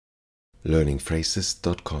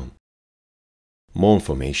learningphrases.com. More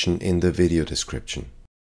information in the video description.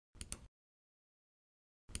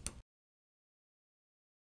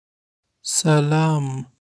 Salam.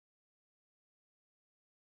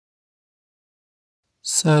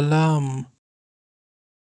 Salam.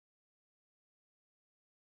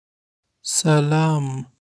 Salam.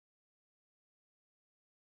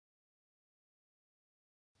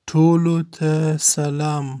 Tulu te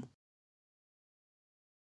salam.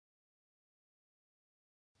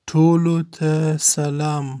 Tulu te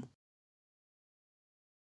salam.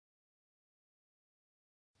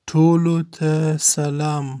 Tulu te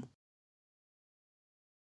salam.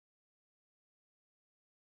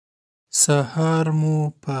 Sahar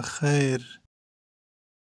mu pakhair.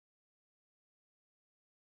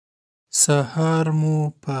 Sahar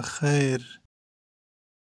mu pakhair.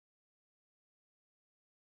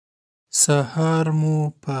 Sahar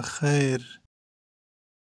mu pakhair.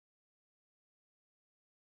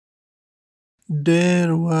 ډېر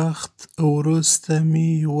وخت وروسته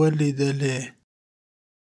مې ولیدلې.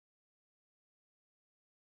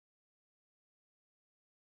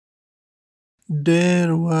 ډېر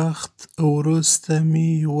وخت وروسته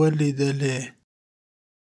مې ولیدلې.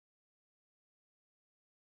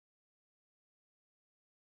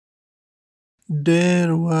 ډېر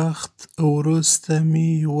وخت وروسته مې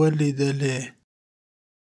ولیدلې.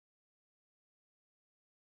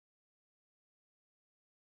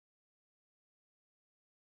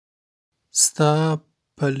 ستا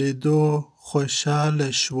په لیدو خوشحاله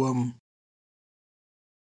شوم.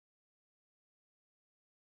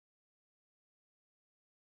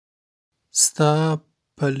 ستا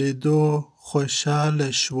په لیدو خوشحاله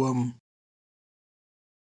شوم.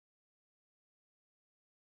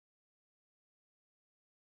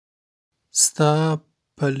 ستا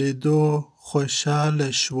په لیدو خوشحاله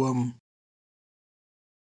شوم.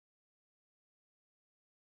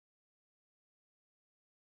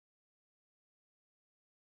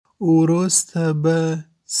 وروسته به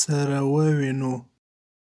سره ووینو.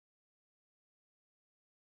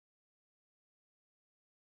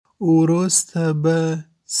 وروسته به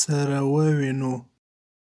سره ووینو.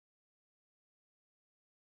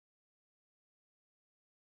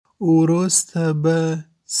 وروسته به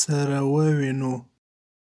سره ووینو.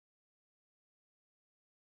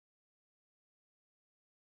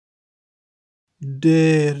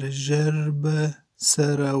 ډېر ژر به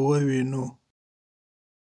سره ووینو.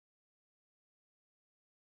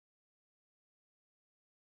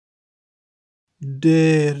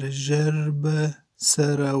 ډېر ژر به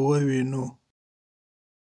سره ووینو.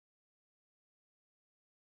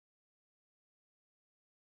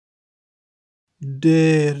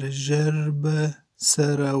 ډېر ژر به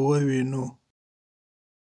سره ووینو.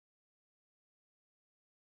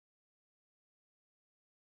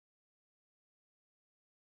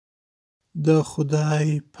 د خدای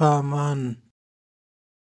پامان.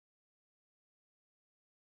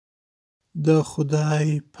 د خدای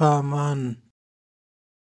پامان.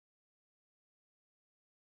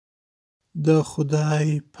 د خدای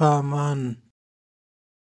پامان.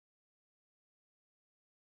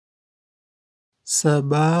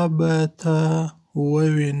 سبا به تا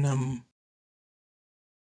ووینم.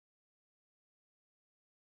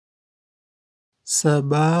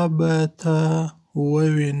 سبا به تا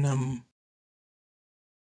ووینم.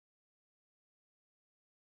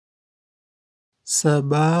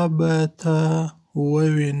 سبا به تا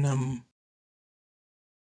ووینم.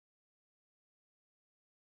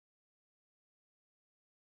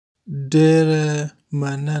 ډېره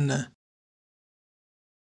مننه.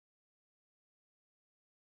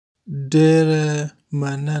 ډېره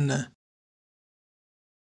مننه.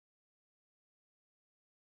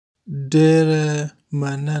 ډېره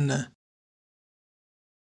مننه.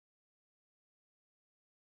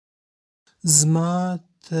 زما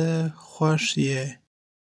ته خوښ یې.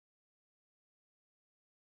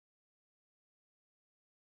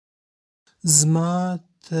 زما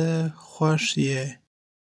ته خوښ یې.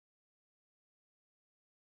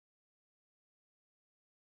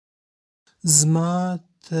 زما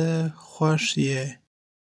ته خوښ یې.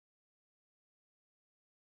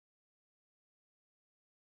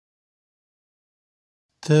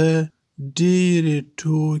 ته ډېرې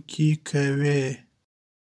ټوکې کوې.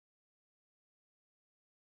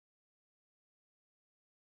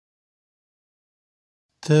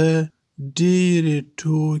 ته ډېرې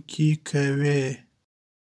ټوکې کوې.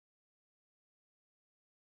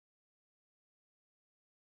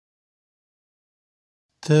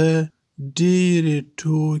 ته ډېرې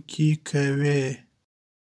ټوکې کوې.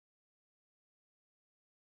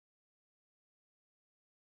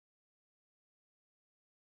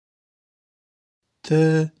 ته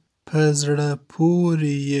په زړه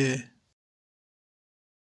پورې یې.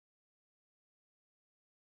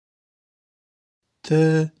 ته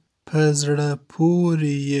په زړه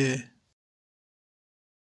پورې یې.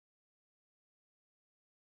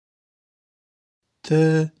 ته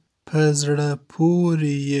په زړه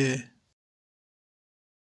پورې یې.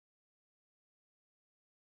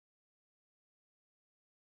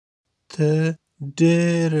 ته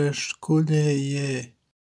ډېره ښکلې یې.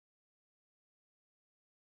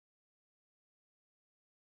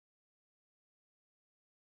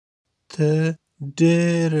 ته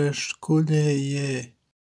ډېره ښکلې یې.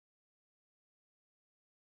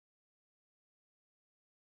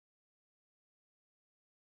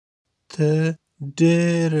 ته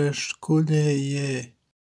ډېره ښکلې یې.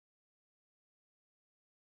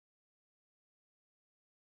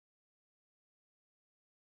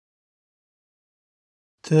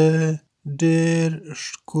 ته ډېر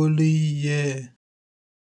ښکلی یې.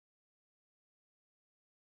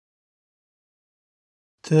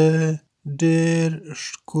 ته ډېر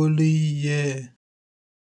ښکلی یې.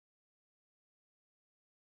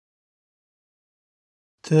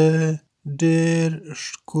 ته ډېر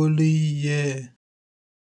ښکلی یې.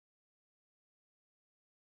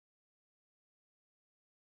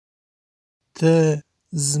 ته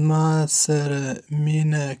زما سره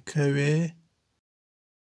مینه کوې.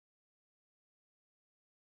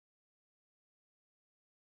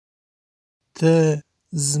 ته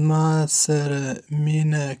زما سره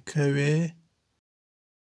مینه کوې.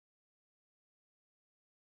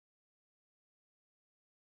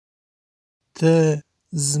 ته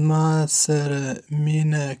زما سره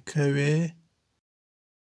مینه کوې.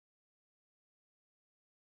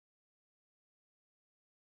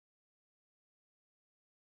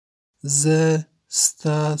 زه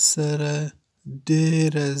ستا سره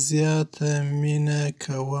ډېره زیاته مینه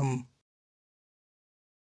کوم.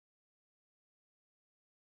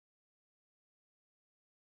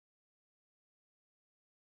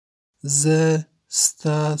 زه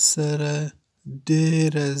ستا سره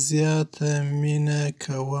ډېره زیاته مینه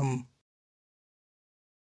کوم.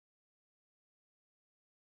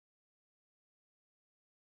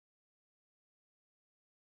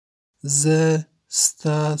 زه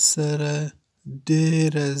ستا سره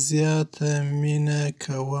ډېره زیاته مینه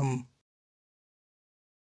کوم.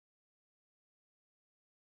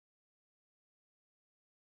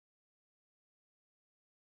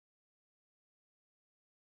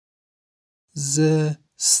 زه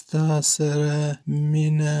ستا سره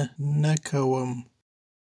مینه نه کوم.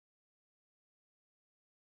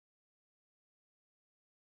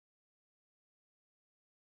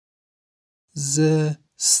 زه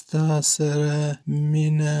ستا سره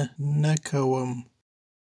مینه نه کوم.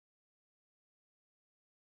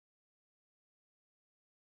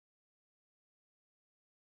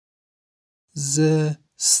 زه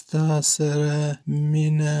ستا سره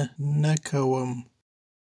مینه نه کوم.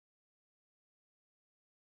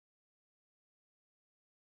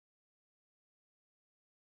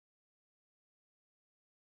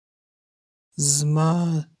 زما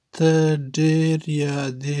ته ډېر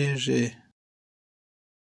یادېږې.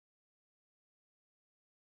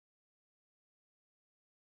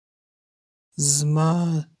 زما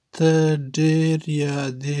ته ډېر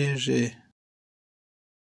یادېږې.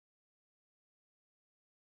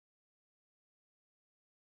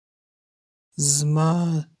 زما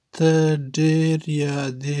ته ډېر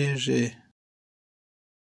یادېږې.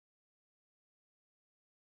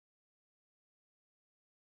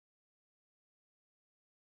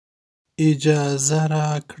 اجازه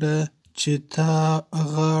راکړه چې تا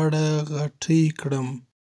غاړه غټۍ کړم.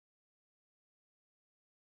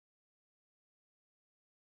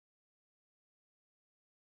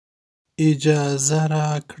 اجازه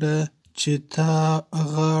راکړه چې تا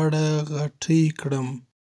غاړه غټۍ کړم.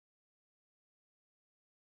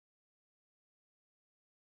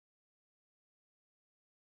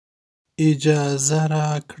 اجازه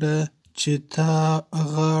راکړه چې تا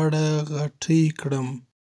غاړه غټۍ کړم.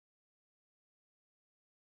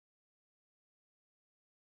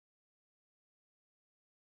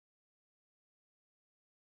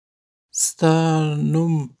 ستا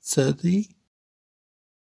نوم څه دی؟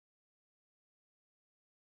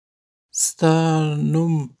 ستا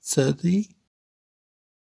نوم څه دی؟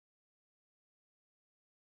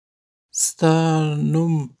 ستا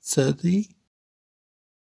نوم څه دی؟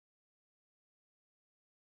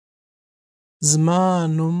 زما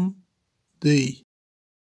نوم دی.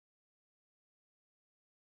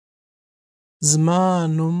 زما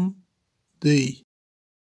نوم دی.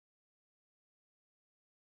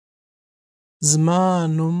 زما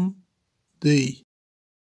نوم دی.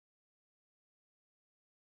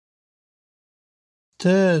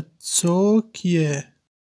 ته څوک یې؟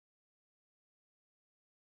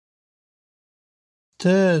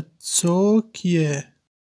 ته څوک یې؟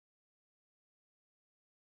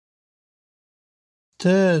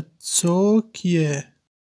 ته څوک یې؟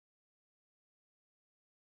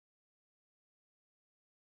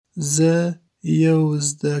 زه یو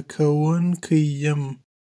زده کوونکی یم.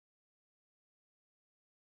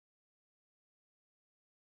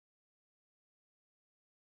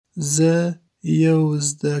 زه یو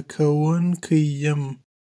زده کوونکی یم.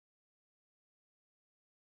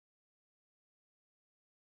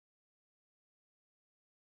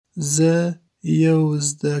 زه یو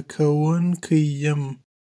زده کوونکی یم.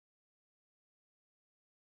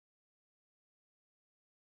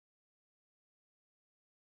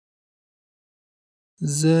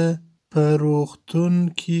 زه په روغتون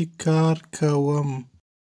کې کار کوم.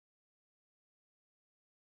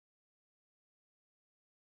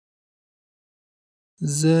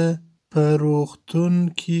 زه په روغتون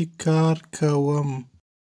کې کار کوم.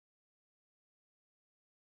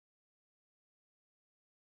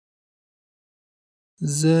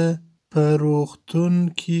 زه په روغتون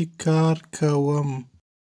کې کار کوم.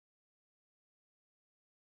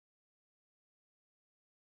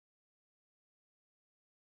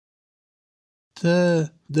 ته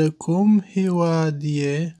د کوم هیواد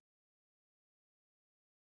یې؟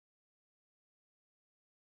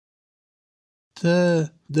 ته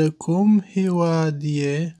د کوم هیواد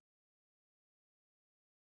یې؟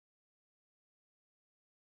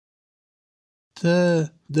 ته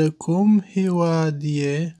د کوم هیواد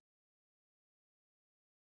یې؟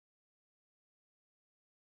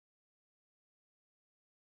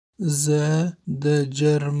 زه د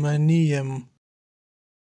جرمني یم.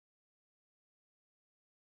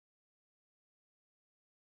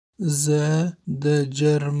 زه د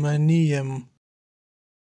جرمني یم.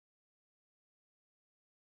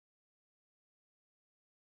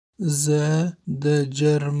 زه د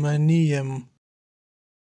جرمني یم.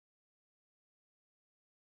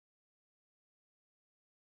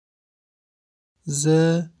 زه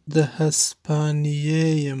د هسپانیې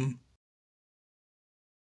یم.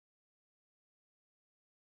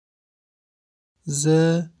 زه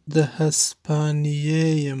د هسپانیې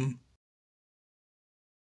یم.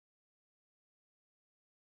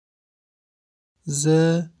 زه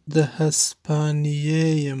د هسپانیې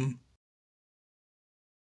یم.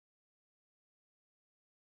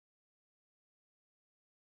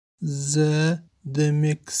 زه د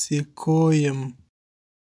مکسیکو یم.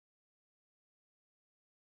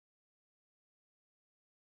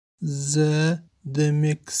 زه د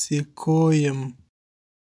مکسیکو یم.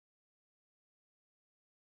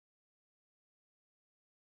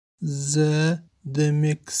 زه د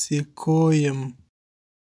مکسیکو یم.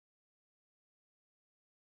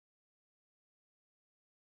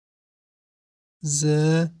 زه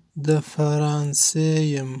د فرانسې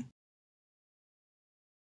یم.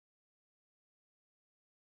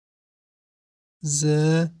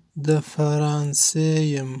 زه د فرانسې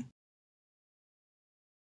یم.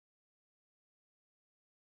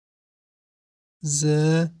 زه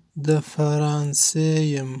د فرانسې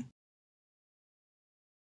یم.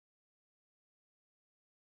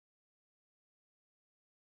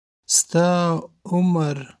 ستا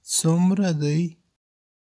عمر څومره دی؟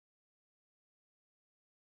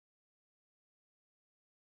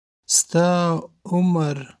 ستا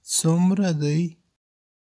عمر څومره دی؟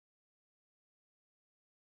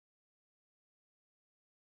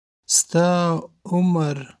 ستا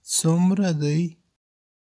عمر څومره دی؟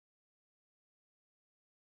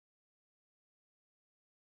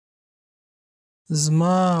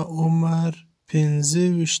 زما عمر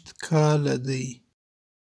 25 کاله دی.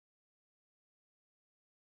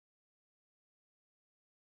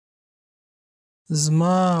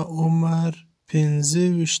 زما عمر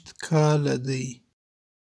 25 کاله دی.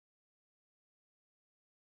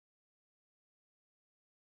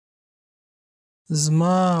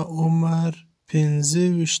 زما عمر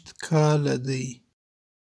 25 کاله دی.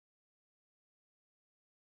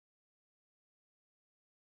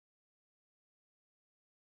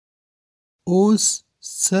 اوس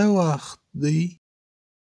څه وخت دی؟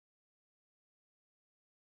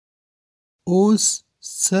 اوس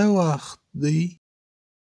څه وخت دی؟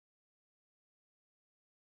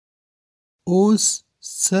 اوس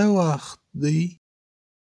څه وخت دی؟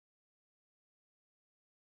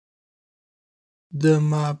 د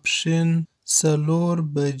ماپښین 4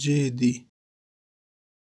 بجې دي.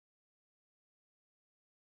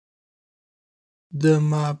 د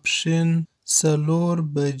ماپښین 4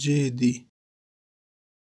 بجې دي.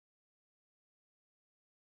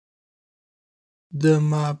 د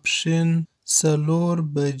ماپښین څلور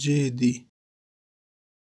بجې دي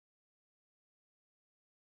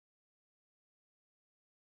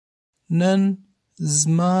نن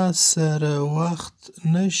زما سره وخت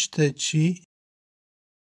نشته چې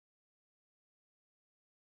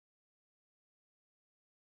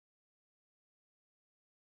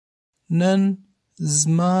نن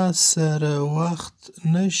زما سره وخت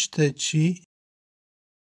نشته چې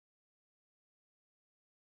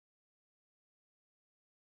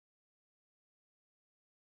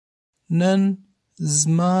نن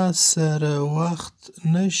زما سره وخت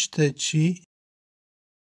نشته چې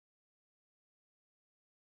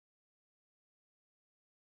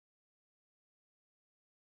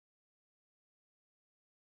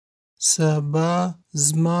سبا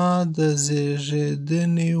زما د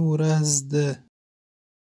زیږیدنې ورځ ده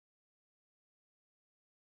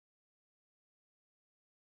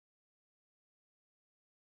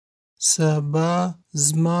سبا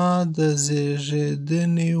زما د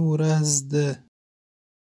زیږیدنې ورځ ده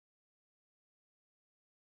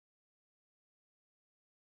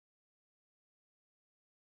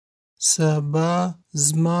سبا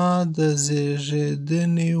زما د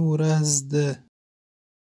زیږیدنې ورځ ده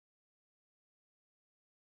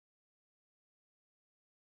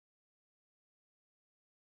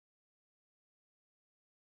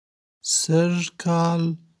سږ کال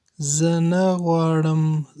زه نه غواړم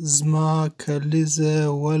زما کلیزه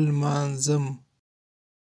ولمانځم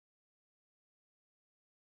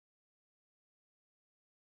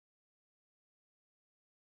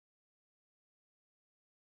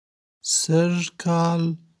سږ کال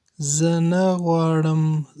زه نه غواړم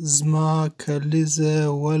زما کلیزه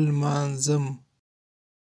ولمانځم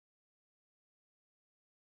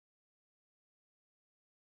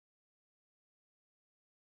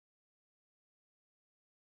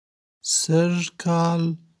سږ کال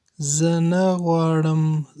زه نه غواړم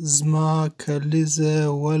زما کلیزه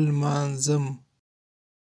ولمانځم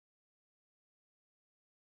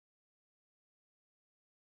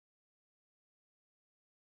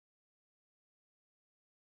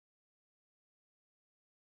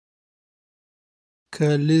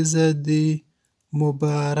کلیزه دې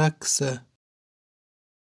مبارک شه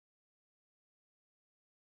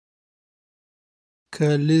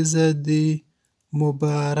کلیزه دې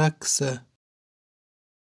مبارک شه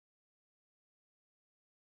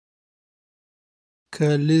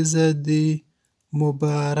کلیزه دې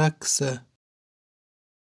مبارک شه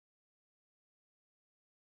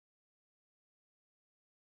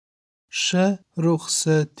ښه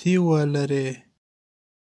رخصتي ولرې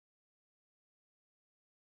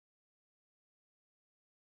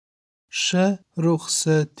ښه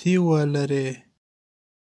رخصتي ولرې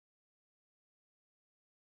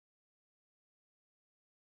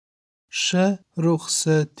ښه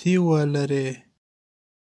رخصتي ولرې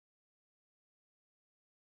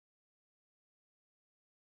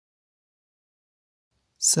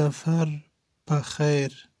سفر په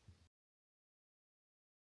خیر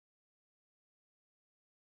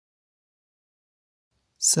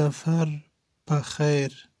سفر په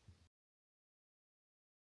خیر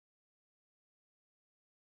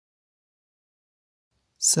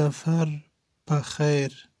سفر په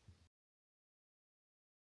خیر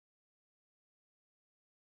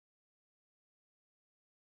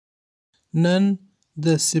نن د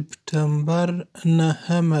سپټمبر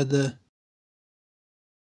 9 ده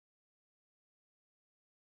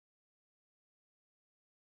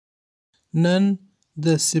نن د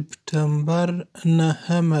سپټمبر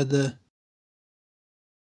 9 ده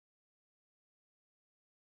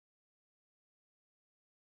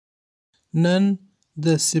نن د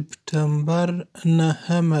سپټمبر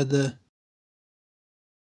 9 ده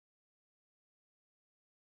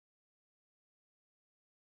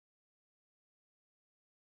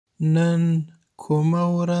نن کومه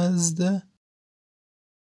ورځ ده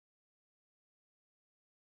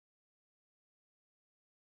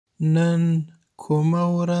نن کومه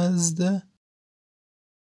ورځ ده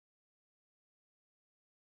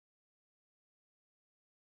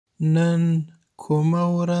نن کومه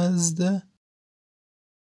ورځ ده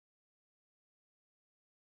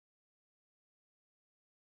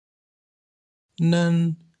نن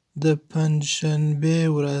د پنجشنبه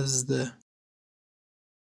ورځ ده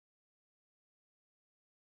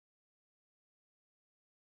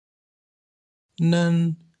نن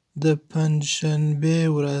د پنجشنبه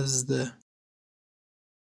ورځ ده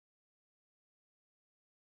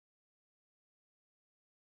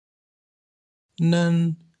نن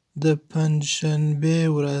د پنجشنبه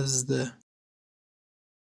ورځ ده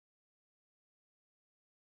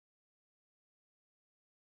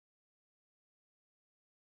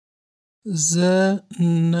زه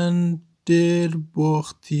نن ډېر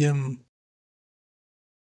بوخت یم.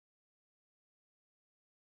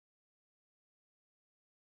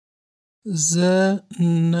 زه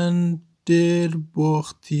نن ډېر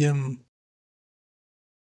بوخت یم.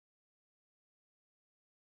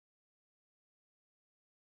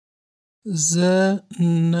 زه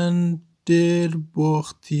نن ډېر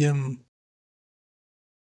بوخت یم.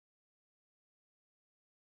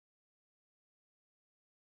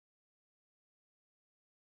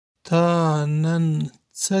 تا نن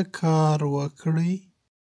څه کار وکړی؟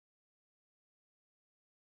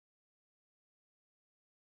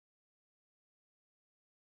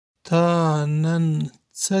 تا نن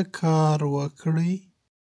څه کار وکړی؟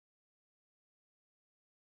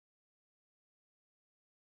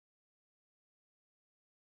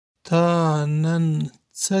 تا نن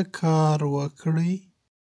څه کار وکړی؟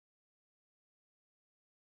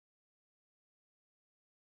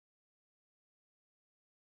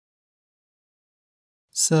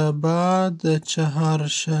 سبا د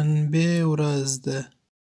چهارشنبې ورځ ده.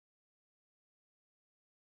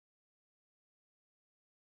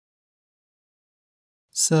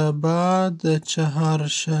 سبا د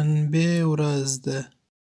چهارشنبې ورځ ده.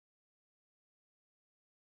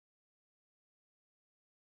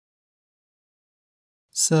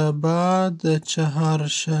 سبا د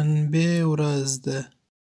چهارشنبې ورځ ده.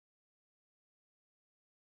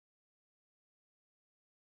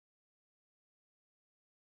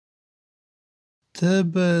 ته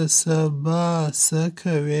به سبا څه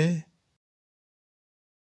کوې؟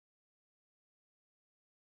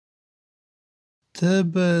 ته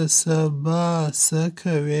به سبا څه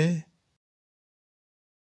کوې؟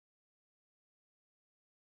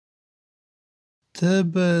 ته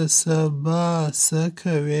به سبا څه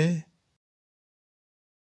کوې؟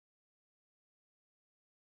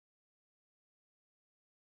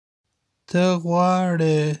 ته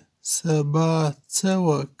غواړې سبا څه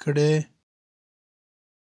وکړې؟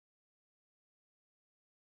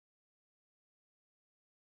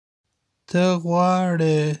 ته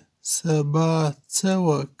غواړې سبا څه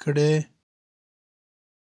وکړې؟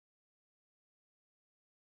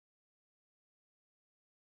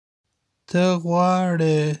 ته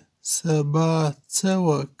غواړې سبا څه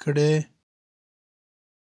وکړې؟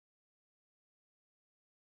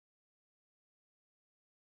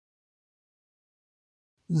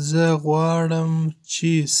 زه غواړم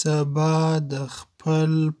چې سبا د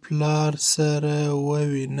خپل پلار سره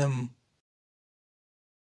ووینم.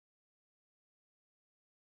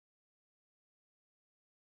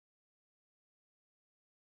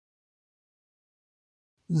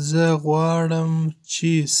 زه غواړم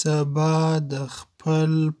چې سبا د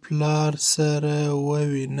خپل پلار سره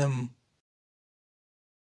ووینم.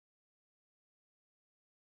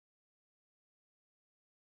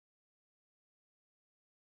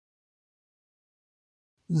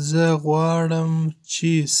 زه غواړم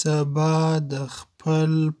چې سبا د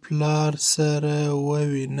خپل پلار سره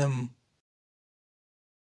ووینم.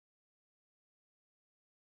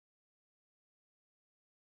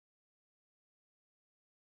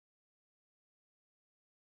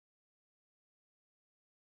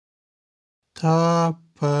 تا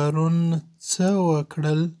پرون څه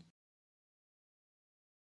وکړل؟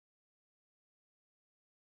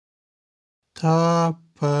 تا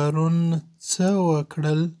پرون څه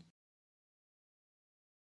وکړل؟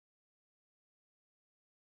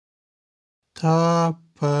 تا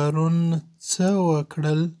پرون څه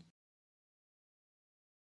وکړل؟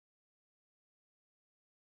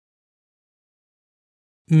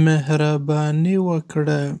 مهرباني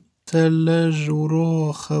وکړه، ته لږ ورو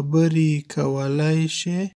خبرې کولی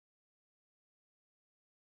شې؟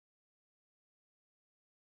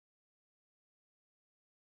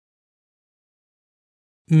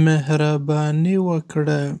 مهرباني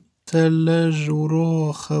وکړه، ته لږ ورو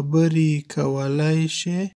خبرې کولی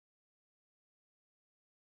شې؟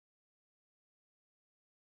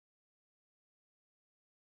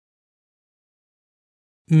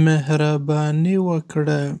 مهرباني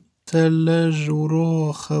وکړه، ته لږ ورو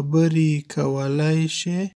خبرې کولی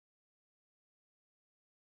شې؟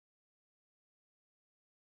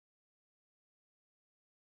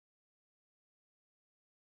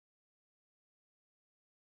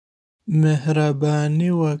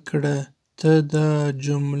 مهرباني وکړه، ته دا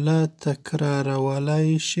جمله تکرارولی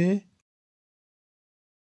شې؟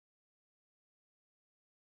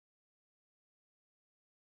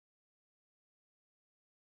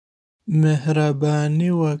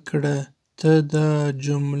 مهرباني وکړه، ته دا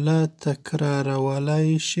جمله تکرارولی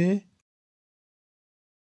شې؟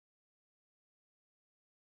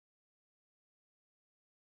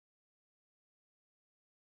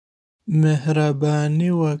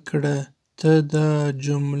 مهرباني وکړه،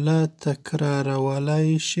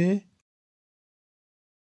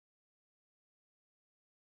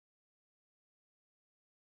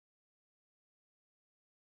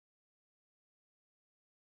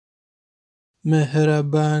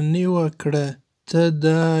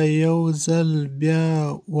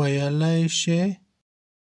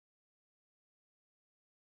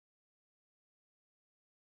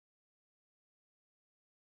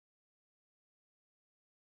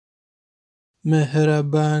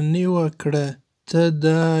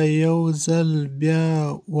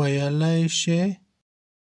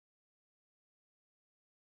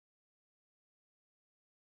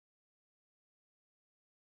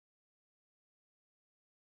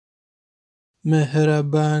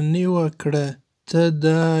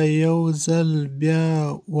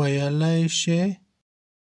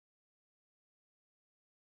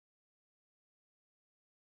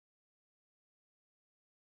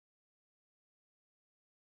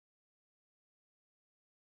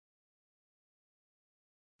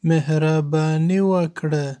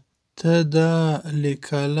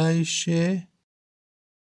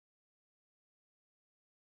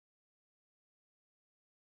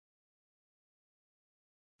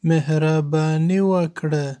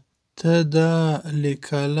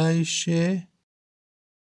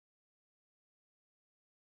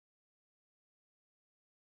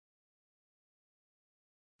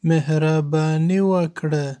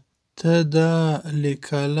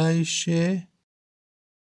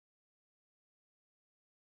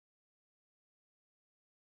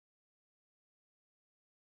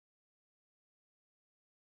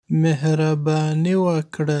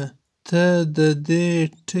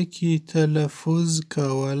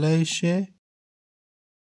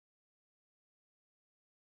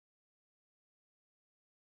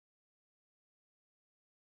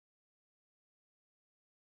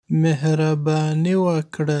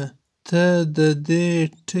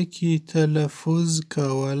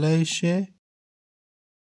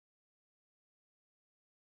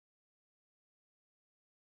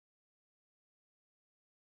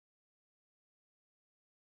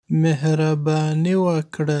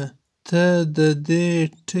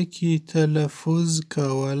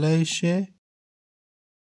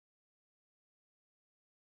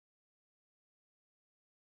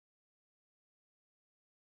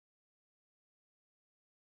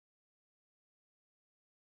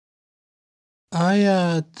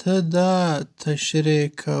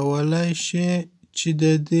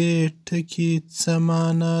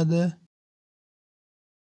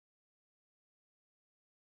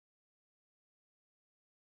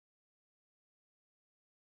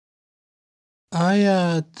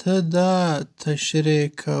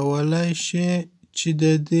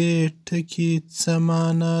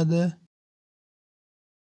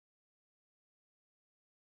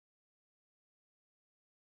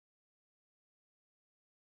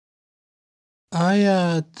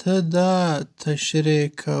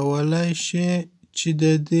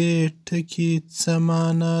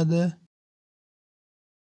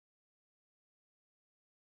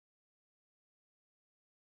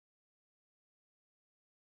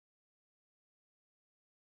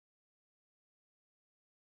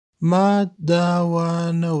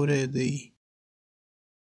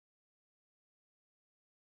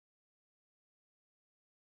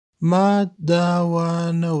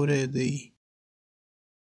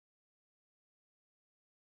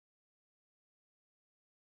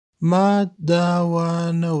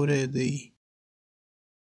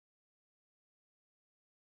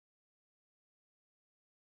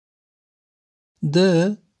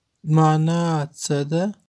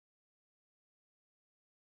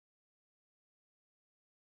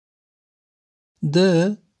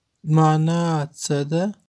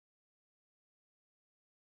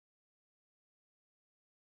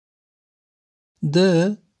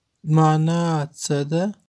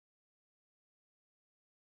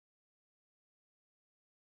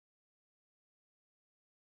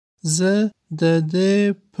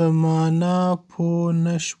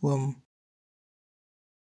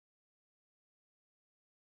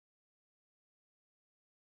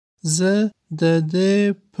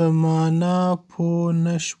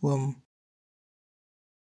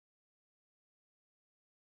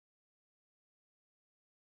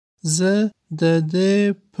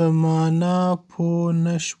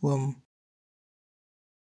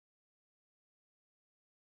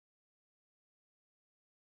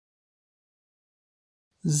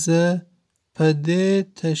 په دې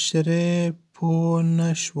تشریح پوه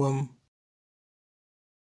نشوم.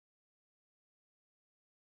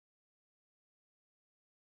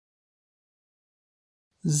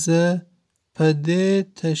 زه په دې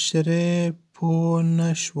تشریح پوه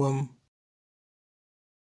نشوم.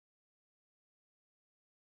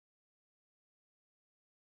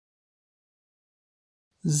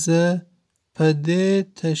 زه په دې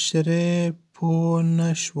تشریح پوه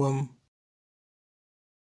نشوم.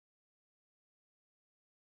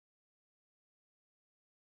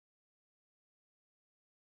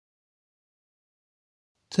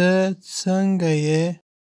 ته څنګه یې؟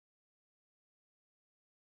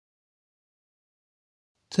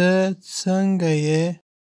 ته څنګه یې؟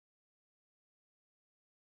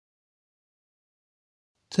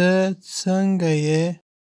 ته څنګه یې؟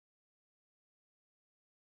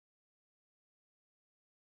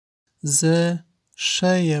 زه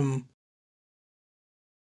ښه یم.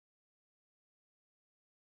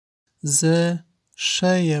 زه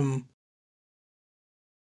ښه یم.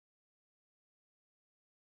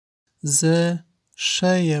 زه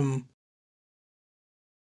ښه یم.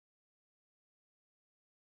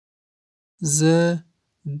 زه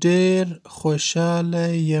ډېر خوشحاله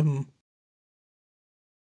یم.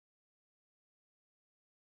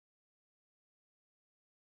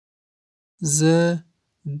 زه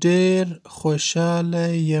ډېر خوشحاله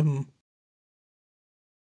یم.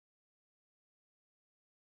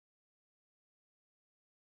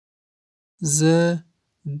 زه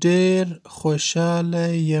ډېر خوشحاله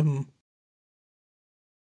یم.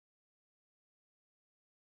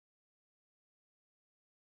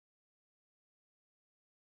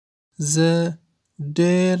 زه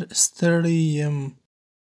ډېر ستړی یم.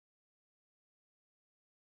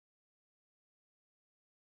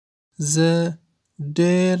 زه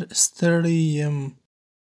ډېر ستړی یم.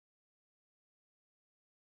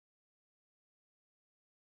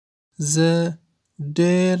 زه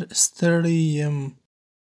ډېر ستړی یم.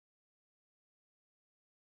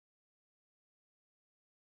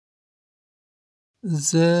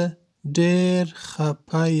 زه ډېر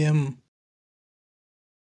خپه یم.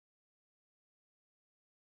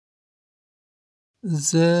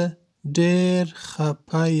 زه ډېر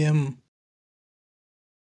خپه یم.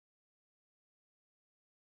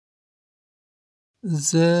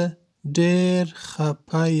 زه ډېر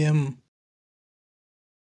خپه یم.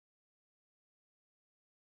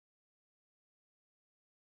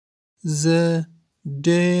 زه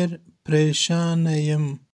ډېر پریشانه یم.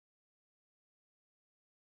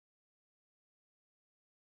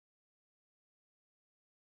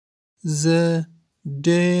 زه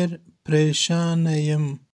ډېر پریشانه یم.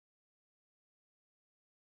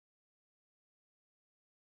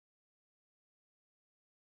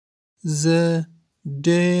 زه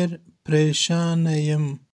ډېر پریشانه یم.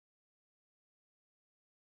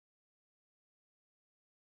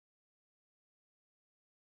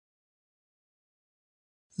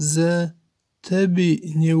 زه تبې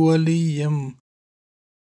نیولی یم.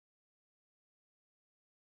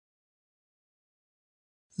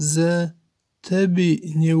 زه تبې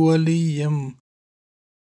نیولی یم.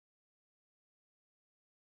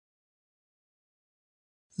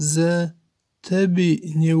 زه تبې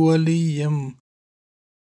نیولی یم.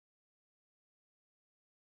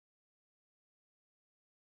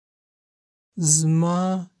 زما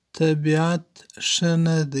طبیعت ښه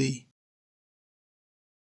نه دی.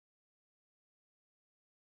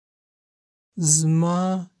 زما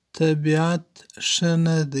طبیعت ښه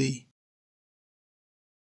نه دی.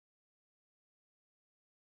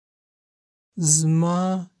 زما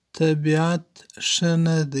طبیعت ښه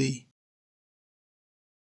نه دی.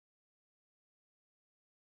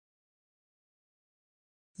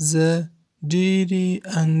 زه ډېرې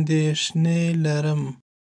اندېښنې لرم.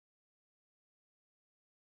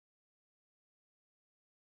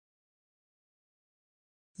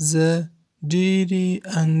 زه ډېرې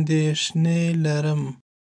اندېښنې لرم.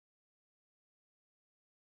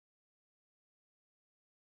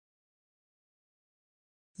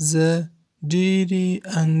 زه ډېرې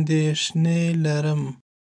اندېښنې لرم.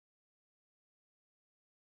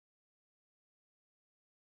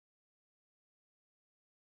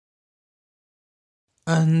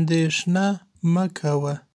 اندېښنه مه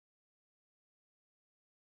کوه.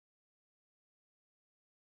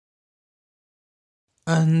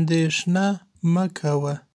 اندېښنه مه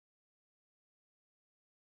کوه.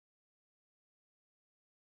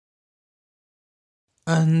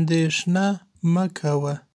 اندېښنه مه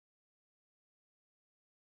کوه.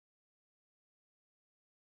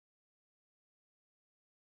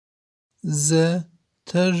 زه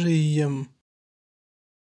تږی یم.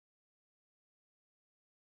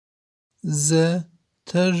 زه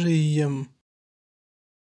تږی یم.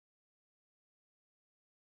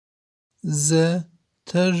 زه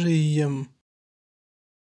تږی یم.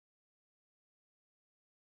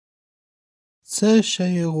 څه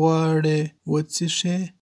شی غواړې وڅښې؟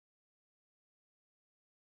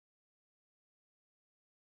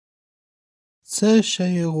 څه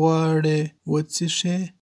شی غواړې وڅښې؟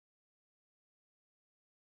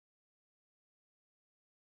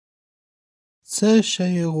 څه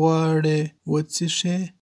شی غواړې وڅښې؟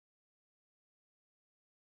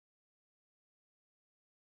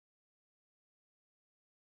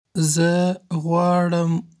 زه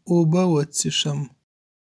غواړم اوبه وڅښم.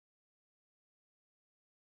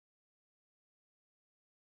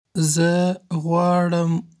 زه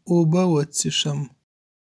غواړم اوبه وڅښم.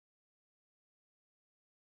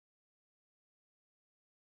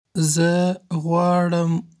 زه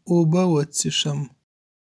غواړم اوبه وڅښم.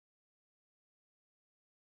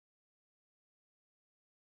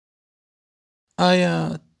 آیا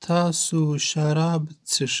تاسو شراب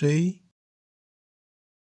څښئ؟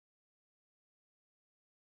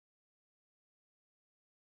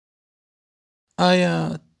 آیا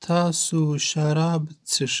تاسو شراب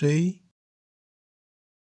څښئ؟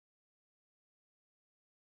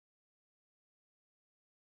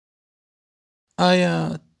 آیا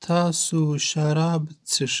تاسو شراب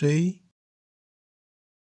څښئ؟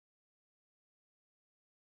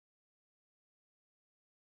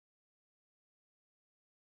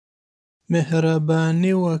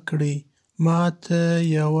 مهرباني وکړئ ما ته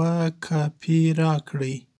یوه کاپي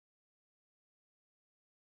راکړئ.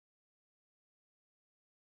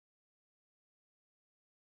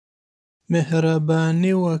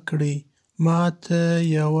 مهرباني وکړئ ما ته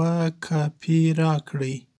یوه کاپي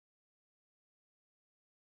راکړئ.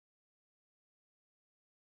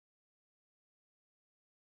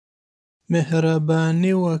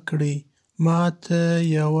 مهرباني وکړئ ما ته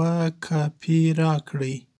یوه کاپي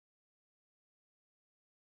راکړئ.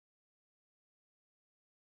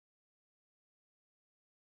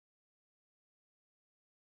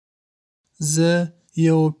 زه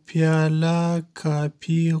یو پیاله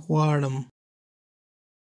کاپي غواړم.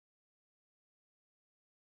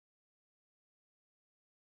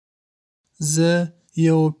 زه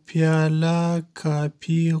یو پیاله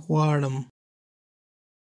کاپي غواړم.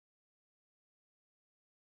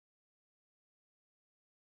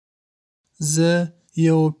 زه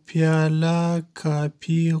یو پیاله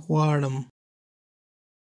کاپي غواړم.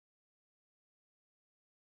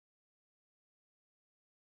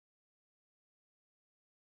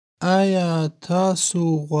 آیا تاسو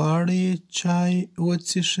غواړئ چای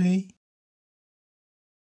وڅښئ؟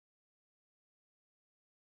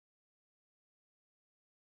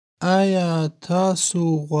 آیا تاسو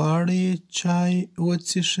غواړئ چای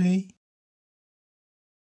وڅښئ؟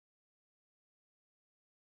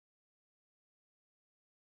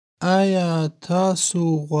 آیا تاسو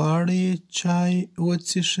غواړئ چای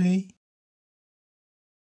وڅښئ؟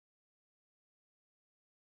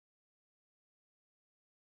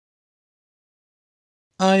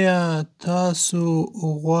 آیا تاسو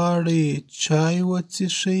غواړئ چای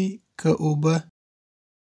وڅښئ که اوبه؟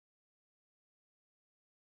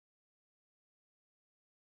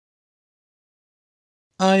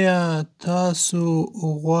 آیا تاسو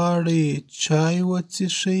غواړئ چای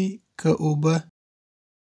وڅښئ که اوبه؟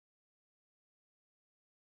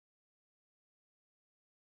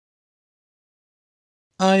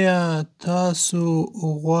 آیا تاسو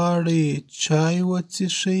غواړئ چای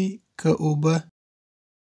وڅښئ که اوبه؟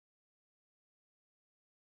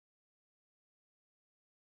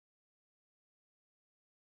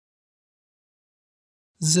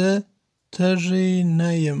 زه تږی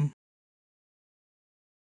نه یم.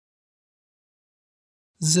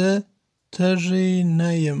 زه تږی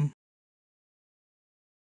نه یم.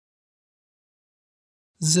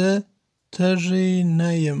 زه تږی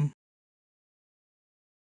نه یم.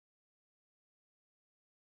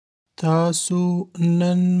 تاسو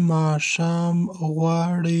نن ماښام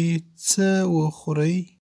غواړئ څه وخورئ؟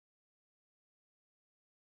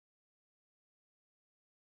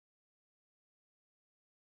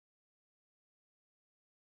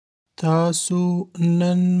 تاسو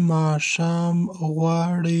نن ماښام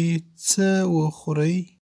غواړئ څه وخورئ؟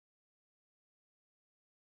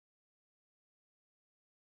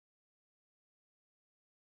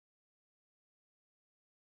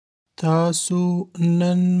 تاسو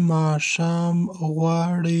نن ماښام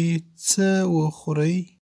غواړئ څه وخورئ؟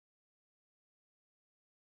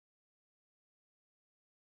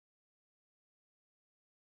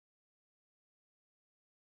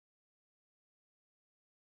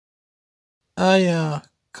 آیا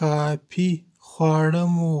کافي خواړه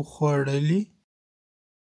مو خوړلي؟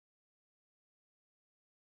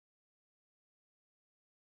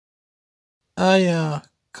 آیا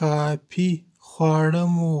کافي خواړه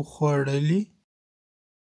مو خوړلي؟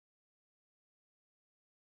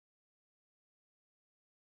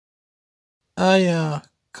 آیا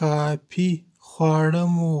کافي خواړه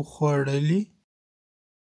مو خوړلي؟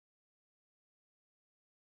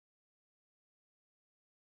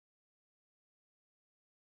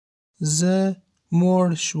 زه موړ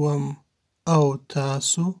شوم او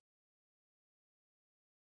تاسو؟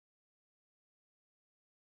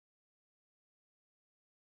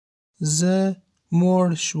 زه موړ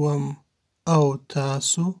شوم او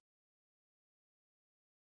تاسو؟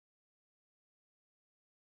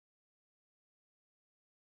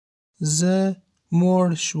 زه موړ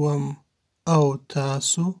شوم او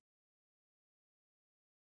تاسو؟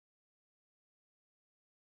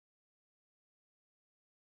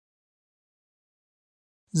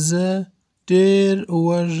 زه ډېر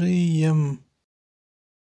وږی یم.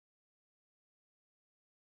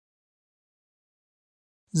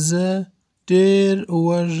 زه ډېر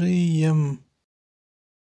وږی یم.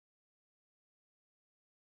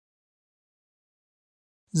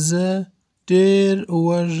 زه ډېر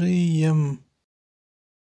وږی یم.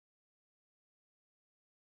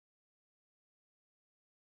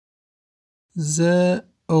 زه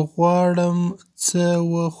غواړم څه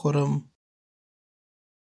وخورم.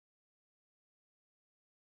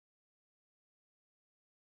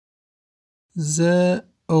 زه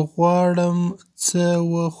غواړم څه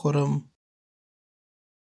وخورم.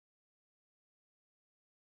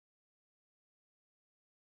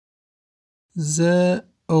 زه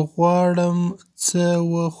غواړم څه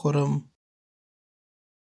وخورم.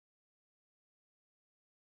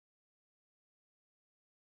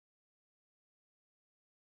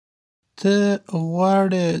 ته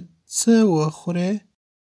غواړې څه وخورې؟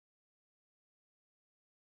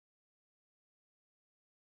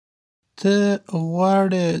 ته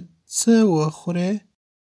غواړې څه وخورې؟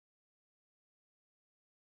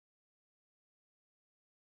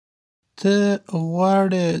 ته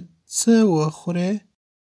غواړې څه وخورې؟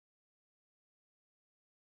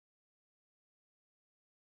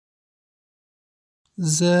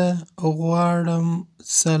 زه غواړم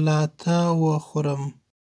سلاته وخورم.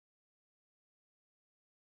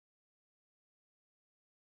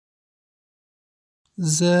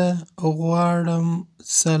 زه غواړم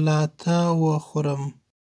سلاته وخورم.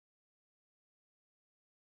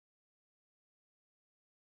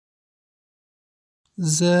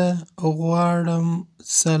 زه غواړم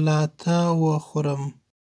سلاته وخورم.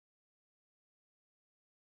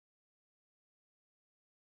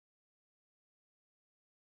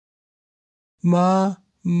 ما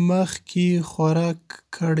مخکې خوراک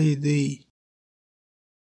کړی دی.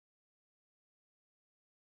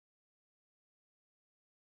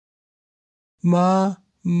 ما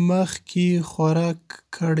مخکې خوراک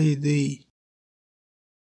کړی دی.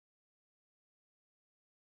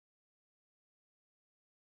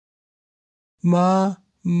 ما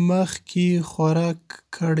مخکې خوراک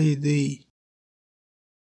کړی دی.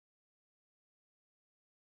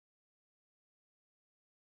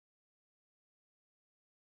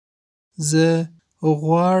 زه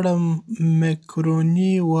غواړم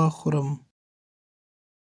مکروني وخورم.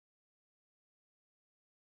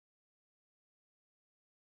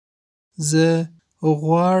 زه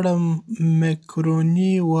غواړم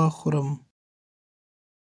مکروني وخورم.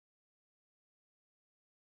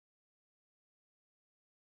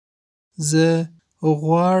 زه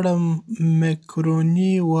غواړم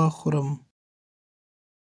مکروني وخورم.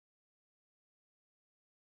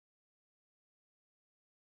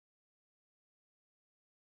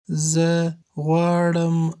 زه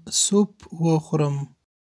غواړم سوپ وخورم.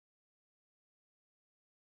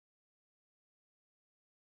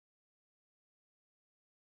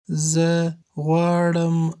 زه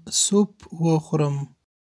غواړم سوپ وخورم.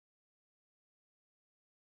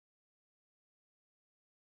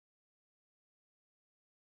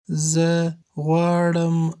 زه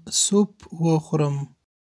غواړم سوپ وخورم.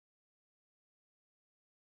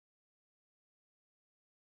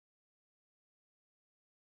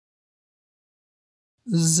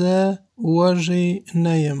 زه وږی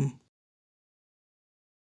نه یم.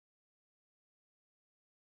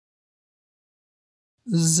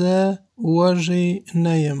 زه وږی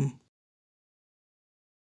نه یم.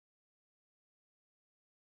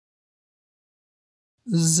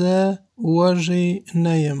 زه وږی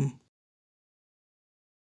نه یم.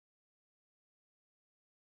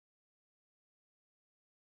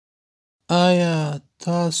 آیا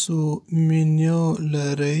تاسو مینیو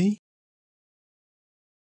لرئ؟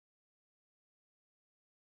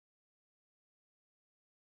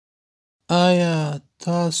 آیا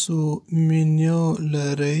تاسو مینیو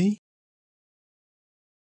لرئ؟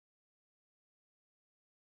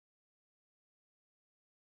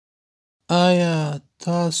 آیا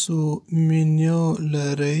تاسو مینیو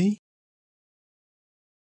لرئ؟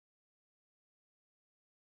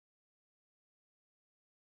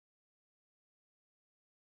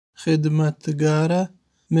 خدمتګاره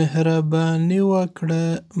مهرباني وکړه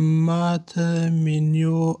ماته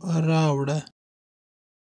منیو راوړه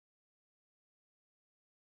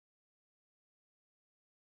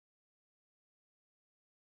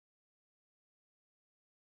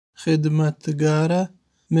خدمتګاره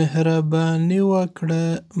مهرباني وکړه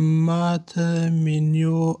ماته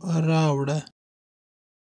منیو راوړه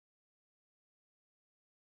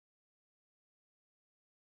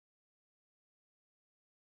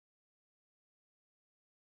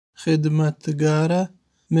خدمتګاره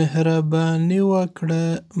مهرباني وکړه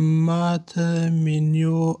ماته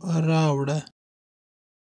منیو راوړه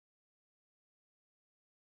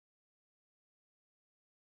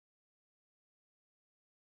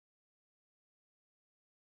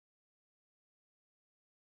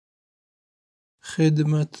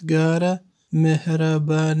خدمتګاره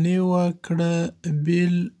مهرباني وکړه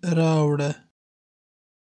بیل راوړه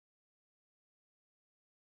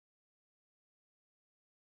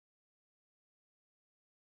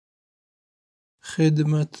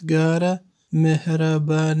خدمتګاره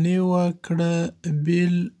مهرباني وکړه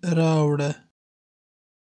بیل راوړه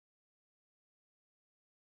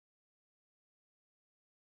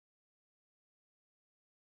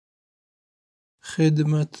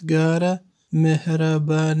خدمتګاره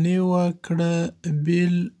مهرباني وکړه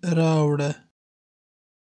بیل راوړه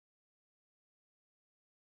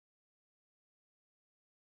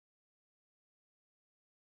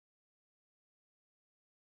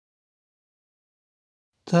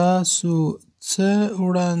تاسو څه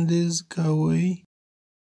وړاندیز کوئ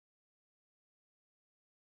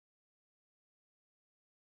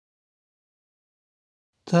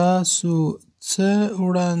تاسو څه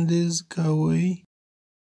وړاندیز کوئ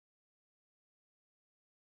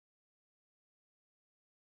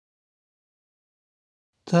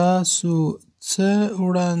تاسو څه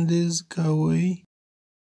وړاندیز کوئ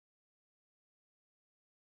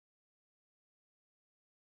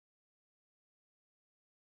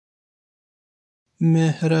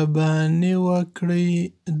مهرباني وکړئ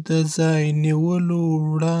د ځای نیولو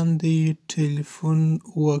وړاندې ټلیفون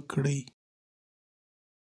وکړئ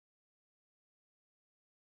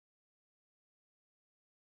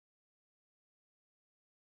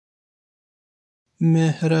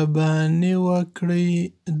مهرباني وکړئ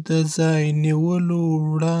د ځای نیولو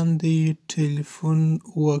وړاندې ټلیفون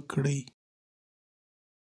وکړئ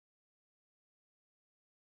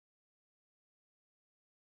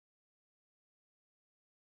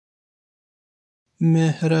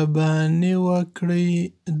مهرباني وکړئ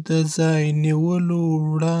د ځای نیولو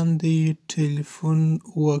وړاندې ټلیفون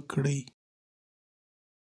وکړئ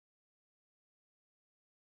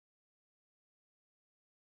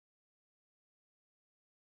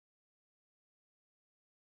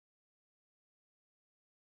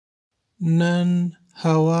نن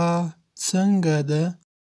هوا څنګه ده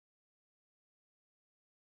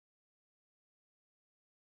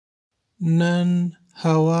نن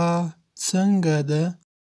هوا څنګه ده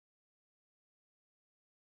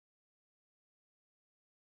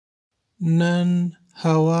نن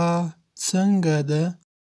هوا څنګه ده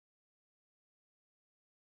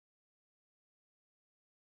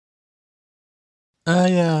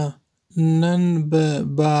آیا نن به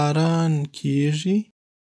باران کیږي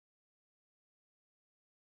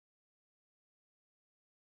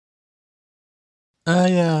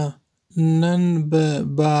آیا نن به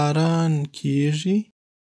باران کیږي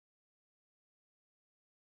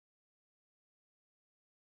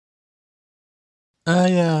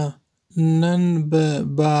آیا نن به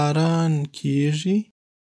باران کیږي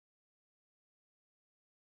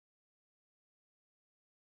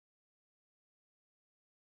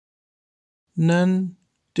نن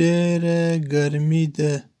ډېره ګرمي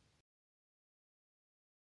ده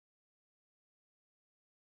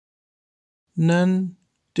نن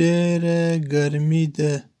ډېره ګرمي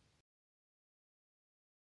ده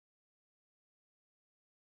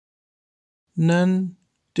نن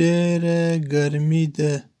ډېره ګرمي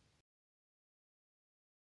ده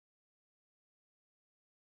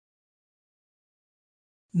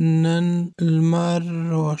نن لمر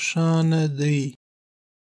روښانه دی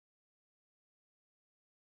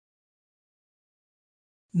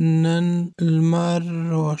نن لمر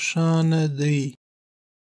روښانه دی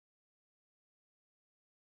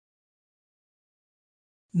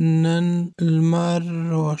نن لمر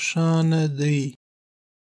روښانه دی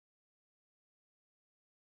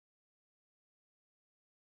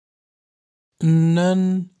نن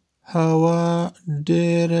هوا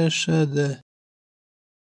ډېره ښه ده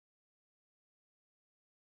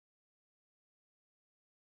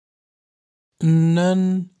نن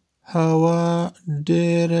هوا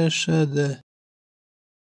ډېره ښه ده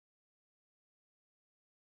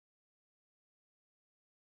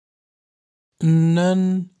نن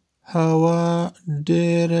هوا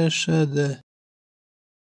ډېره ښه ده.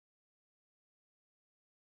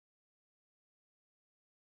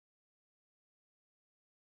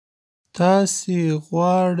 تاسې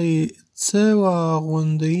غواړئ څه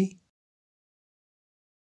واغوندئ؟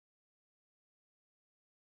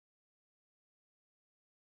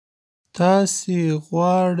 تاسې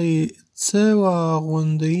غواړئ څه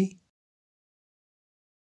واغوندئ؟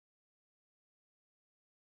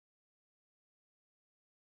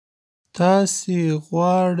 تاسې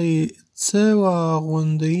غواړئ څه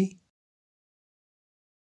واغوندئ؟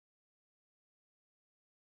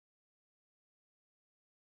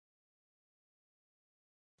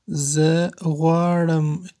 زه غواړم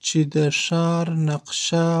چې د ښار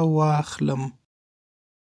نقشه واخلم.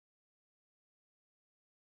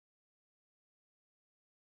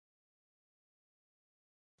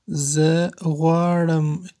 زه غواړم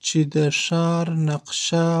چې د ښار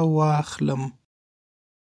نقشه واخلم.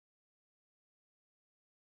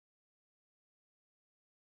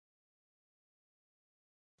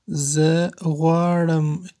 زه غواړم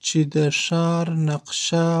چې د ښار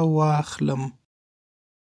نقشه واخلم.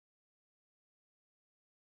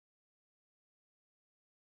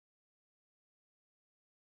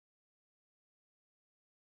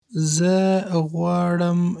 زه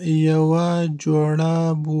غواړم یوه جوړه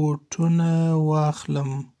بوټونه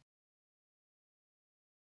واخلم.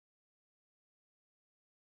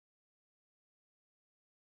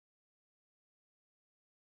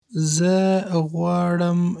 زه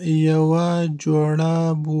غواړم یوه جوړه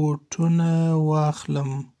بوټونه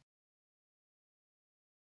واخلم.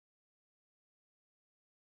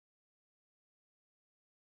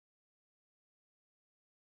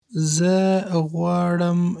 زه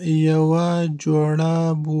غواړم یوه جوړه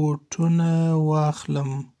بوټونه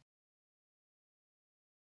واخلم.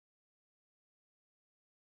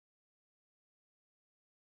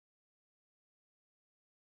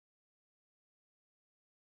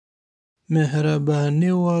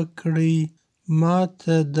 مهرباني وکړئ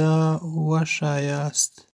ماته دا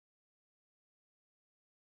وښایاست.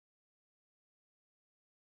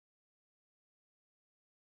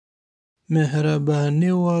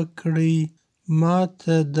 مهرباني وکړئ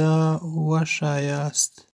ماته دا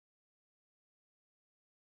وښایاست.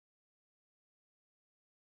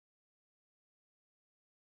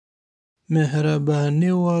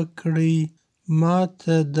 مهرباني وکړئ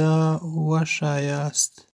ماته دا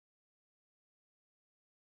وښایاست.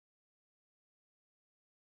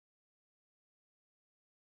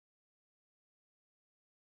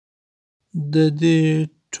 د دې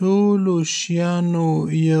ټولو شیانو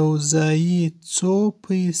یوځایي څو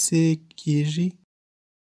پیسې کیږي؟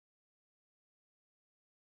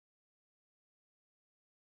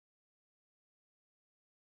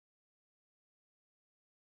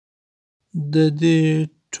 د دې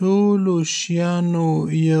ټولو شیانو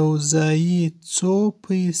یوځایي څو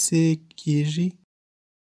پیسې کیږي؟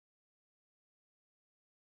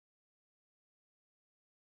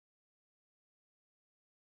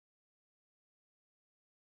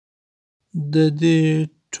 د دې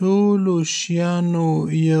ټولو شیانو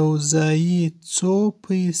یوځایي څو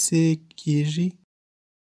پیسې کیږي؟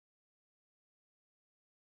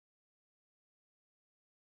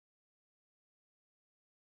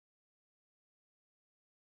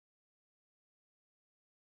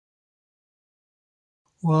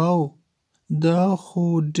 واو دا خو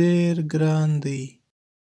ډیر ګران دی.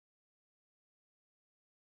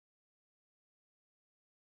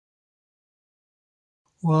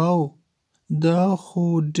 واو دا خو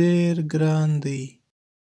ډیر ګران دی.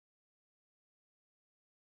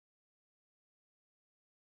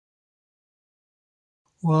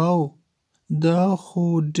 واو دا خو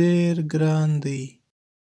ډیر ګران دی.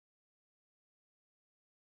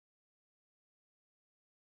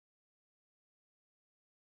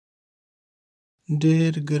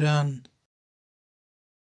 ډیر ګران.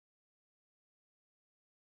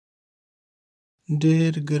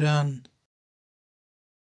 ډیر ګران.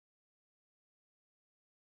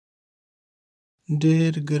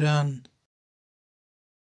 ډیر ګران.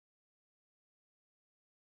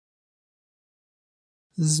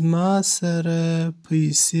 زما سره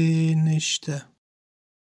پیسې نشته.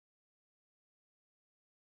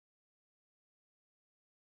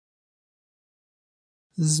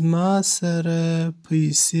 زما سره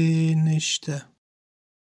پیسې نشته.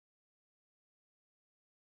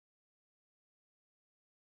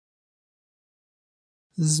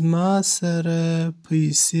 زما سره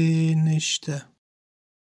پیسې نشته.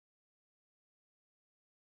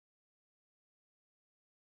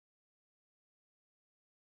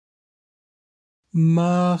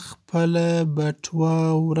 ما خپله بټوه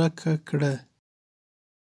ورکه کړه.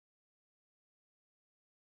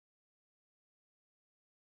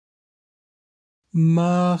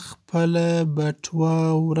 ما خپله بټوه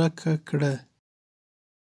ورکه کړه.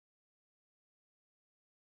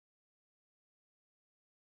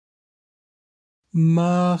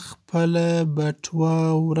 ما خپله بټوه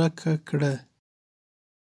ورکه کړه.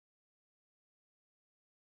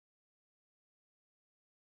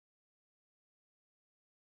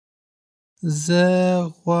 زه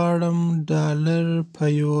غواړم ډالر په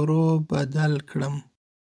یورو بدل کړم.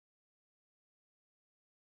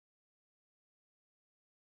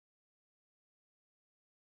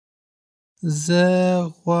 زه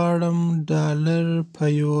غواړم ډالر په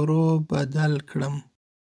یورو بدل کړم.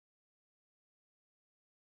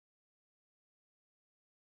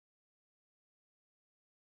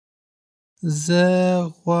 زه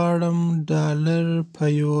غواړم ډالر په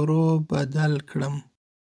یورو بدل کړم.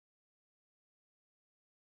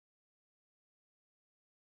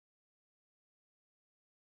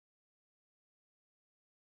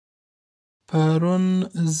 پرون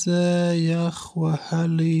زه یخ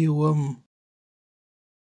وهلی وم.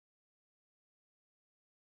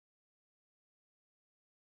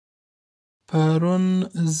 پرون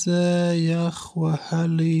زه یخ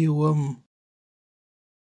وهلی وم.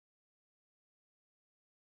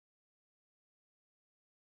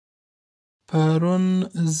 پرون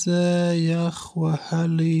زه یخ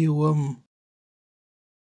وهلی وم.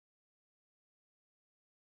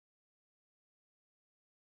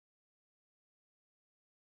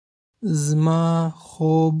 زما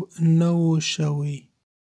خوب نه و شوی.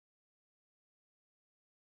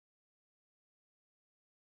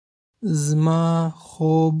 زما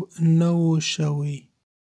خوب نه و شوی.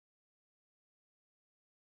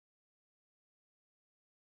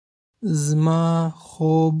 زما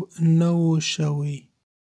خوب نه و شوی.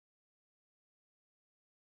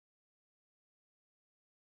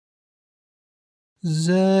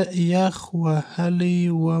 زه یخ وهلی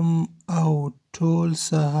وم او ټول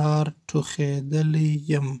سهار ټوخېدلی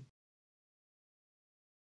یم.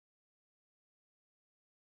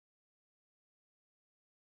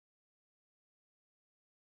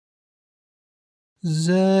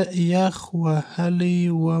 زه یخ وهلی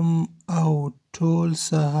وم او ټول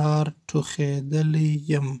سهار ټوخېدلی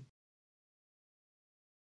یم.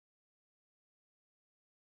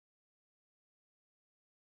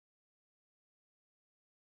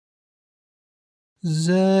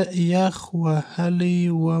 زه یخ وهلی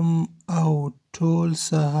وم او ټول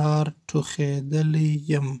سهار ټوخېدلی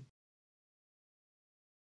یم.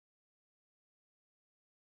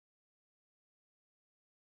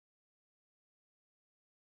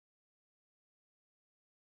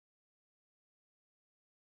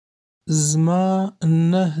 زما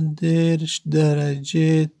 9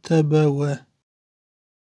 درجې تبه وه.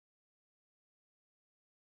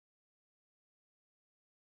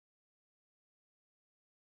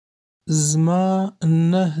 زما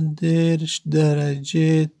 9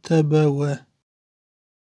 درجې تبه وه.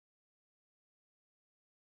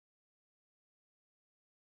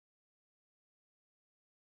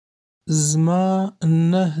 زما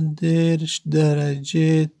 9 درجې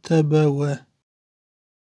تبه وه.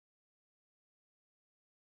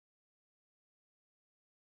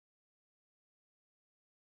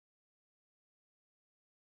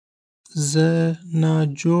 زه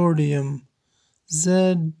ناجوړ یم. زه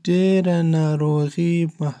ډېره ناروغي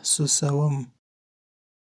محسوسوم.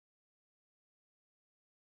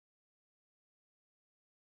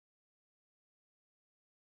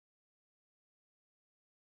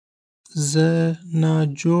 زه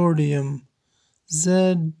ناجوړ یم. زه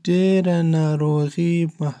ډېره ناروغي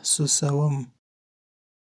محسوسوم.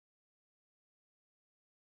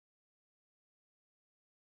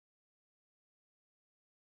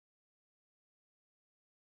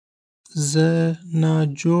 زه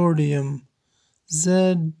ناجوړ یم. زه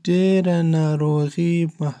ډېره ناروغي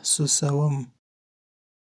محسوسوم.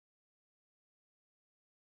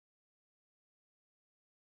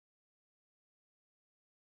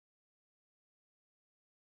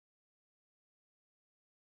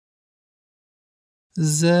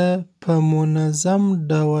 زه په منظم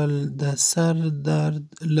ډول د سر درد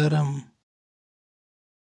لرم.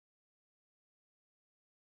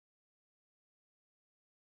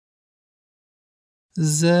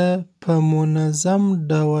 زه په منظم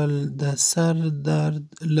ډول د سر درد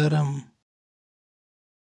لرم.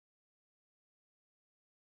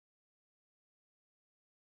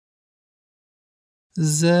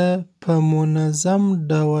 زه په منظم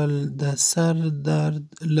ډول د سر درد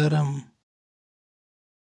لرم.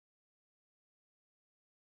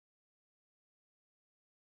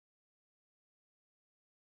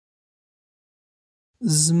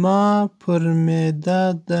 زما پر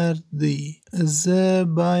معده درد دی. زه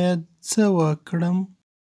باید څه وکړم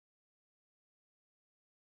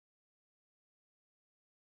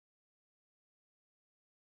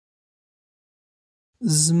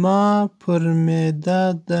زما پر معده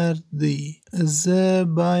درد دی زه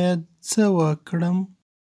باید څه وکړم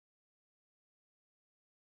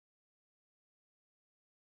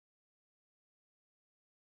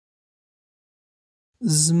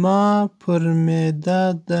زما پر معده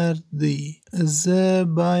درد دی زه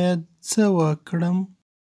باید څه وکړم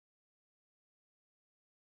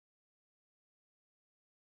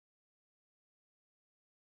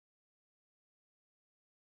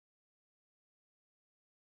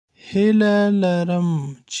هیله لرم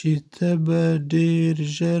چې ته به ډیر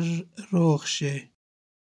ژر روغ شې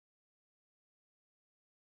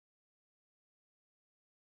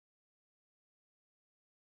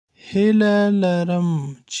هیله لرم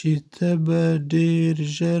چې ته به ډیر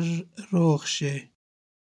ژر روغ شې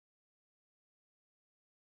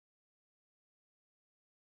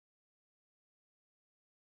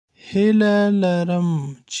هیله لرم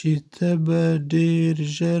چې ته به ډیر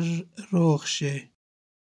ژر روغ شې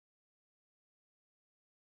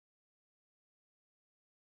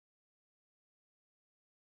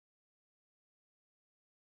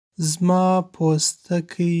زما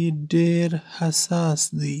پوستکی ډیر حساس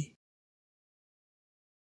دی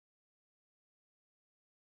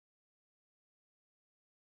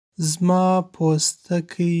زما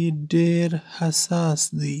پوستکی ډیر حساس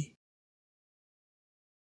دی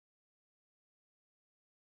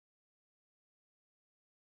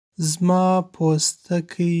زما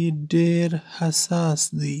پوستکی ډیر حساس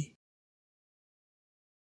دی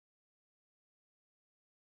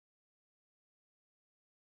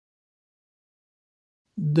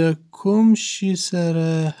د کوم شي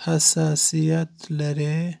سره حساسیت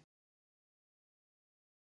لرې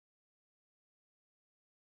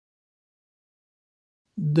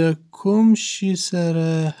د کوم شي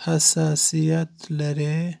سره حساسیت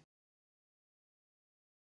لرې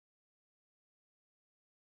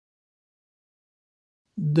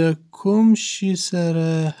د کوم شي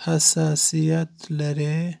سره حساسیت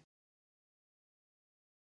لرې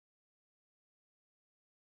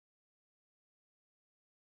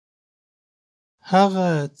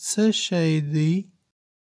هغه څه شی دی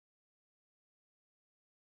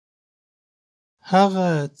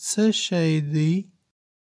هغه څه شی دی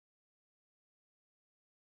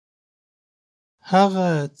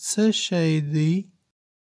هغه څه شی دی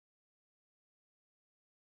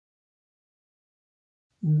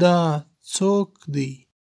دا څوک دی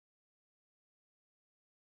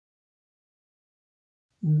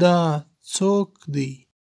دا څوک دی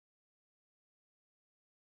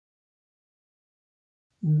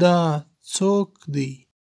دا څوک دی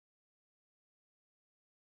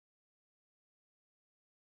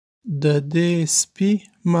د دې سپي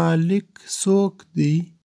مالک څوک دی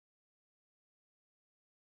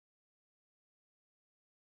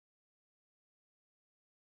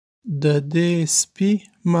د دې سپي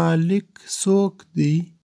مالک څوک دی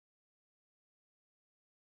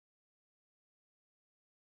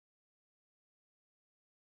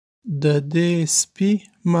د دې سپي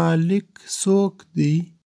مالک څوک دی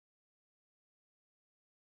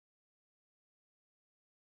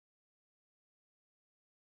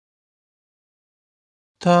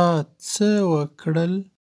تا څه وکړل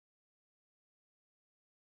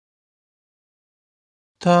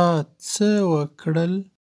تا څه وکړل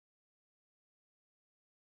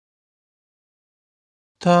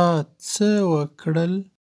تا څه وکړل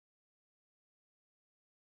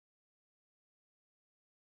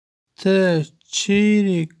ته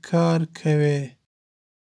چیرې کار کوې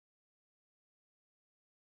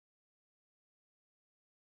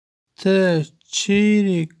ته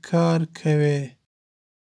چیرې کار کوې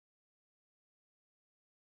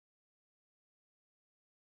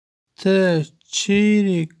ته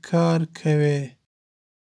چیرې کار کوې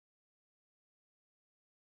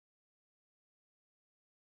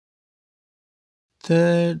ته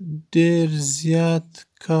ډیر زیات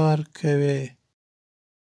کار کوې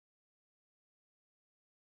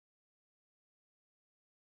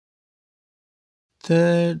ته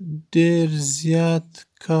ډیر زیات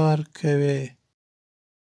کار کوې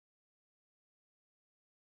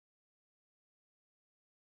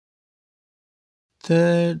ته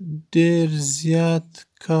ډیر زیات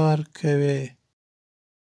کار کوې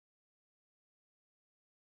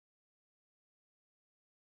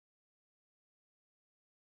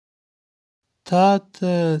تا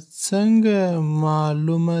ته څنګه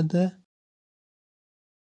معلومه ده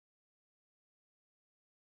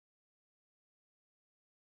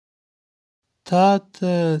تا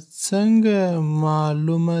ته څنګه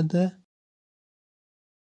معلومه ده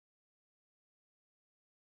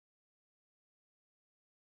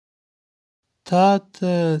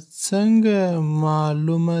تاته څنګه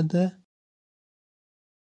معلومه ده؟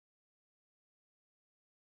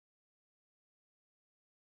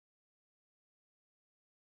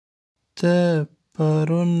 ته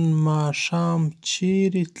پرون ماښام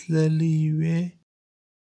چیرې تللی وې؟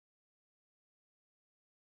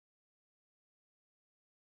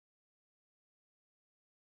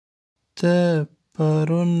 ته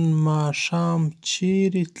پرون ماښام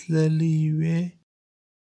چیرې تللی وې؟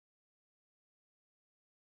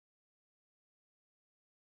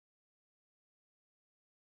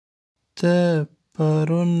 ته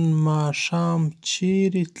پرون ماښام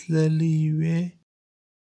چیرې تللی وې؟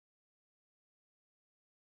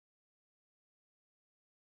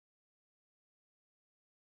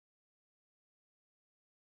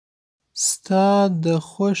 ستا د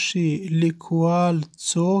خوښې لیکوال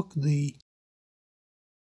څوک دی؟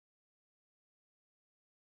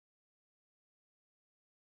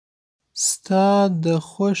 ستا د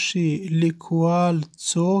خوښې لیکوال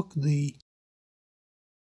څوک دی؟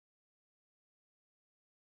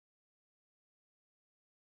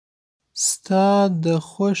 ستا د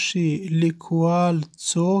خوښې لیکوال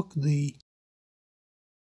څوک دی؟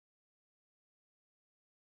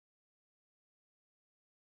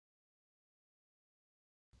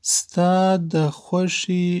 ستا د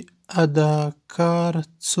خوښې اداکار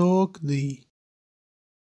څوک دی؟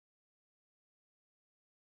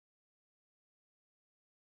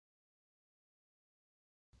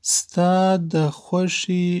 ستا د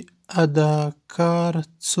خوښې اداکار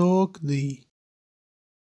څوک دی؟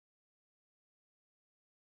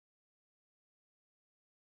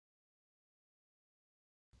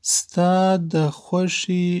 ستا د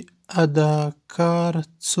خوښې اداکار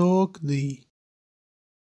څوک دی؟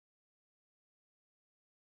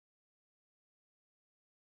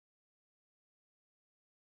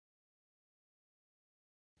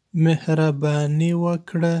 مهرباني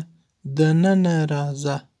وکړه دننه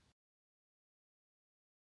راځه.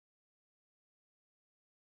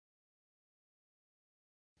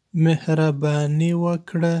 مهرباني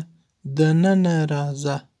وکړه دننه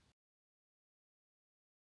راځه.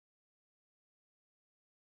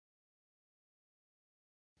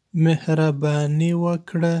 مهرباني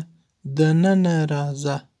وکړه دننه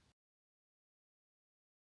راځه.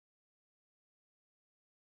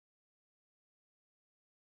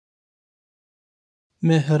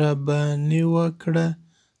 مهرباني وکړه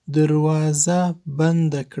دروازه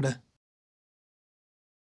بنده کړه.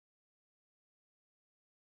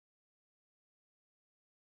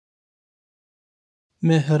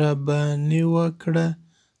 مهرباني وکړه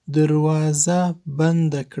دروازه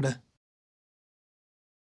بنده کړه.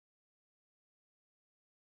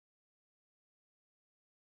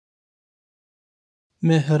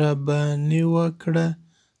 مهرباني وکړه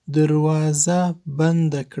دروازه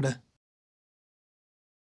بنده کړه.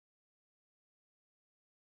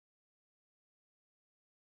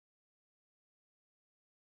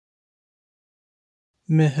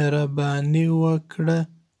 مهرباني وکړه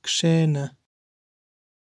کښېنه.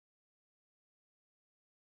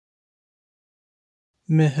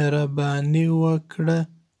 مهرباني وکړه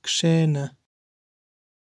کښېنه.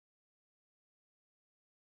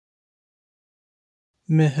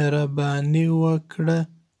 مهرباني وکړه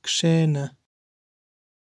کښېنه.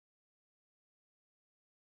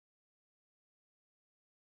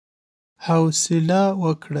 حوصله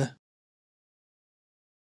وکړه.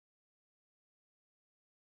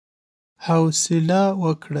 حوصله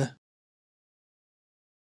وکړه.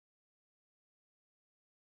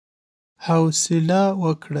 حوصله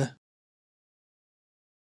وکړه.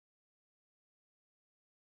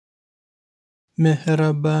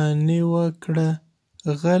 مهرباني وکړه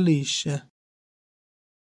غلی شه.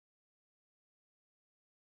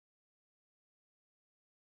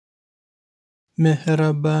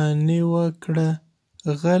 مهرباني وکړه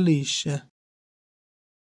غلی شه.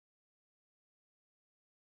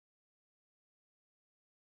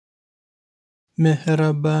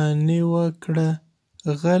 مهرباني وکړه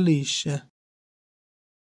غلی شه.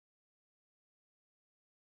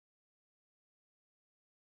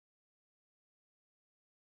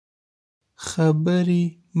 خبرې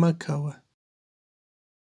مه کوه.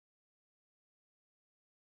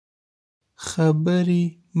 خبرې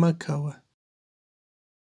مه کوه.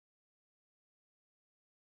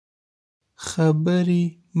 خبرې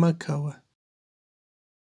مه کوه.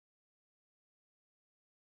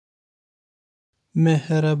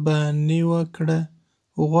 مهرباني وکړه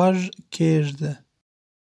غوږ کېږده.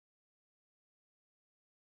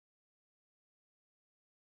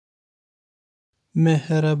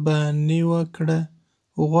 مهرباني وکړه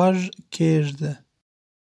غوږ کېږده.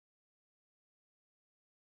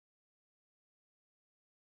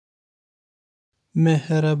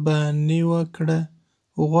 مهرباني وکړه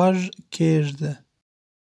غوږ کېږده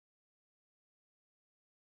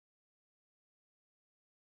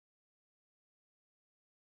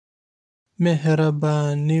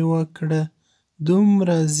مهرباني وکړه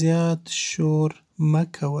دومره زیات شور مه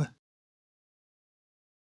کوه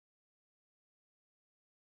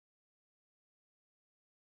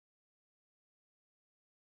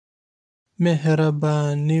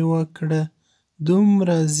مهرباني وکړه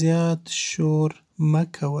دومره زیات شور مه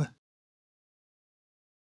کوه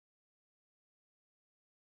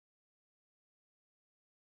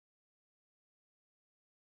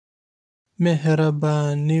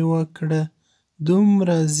مهرباني وکړه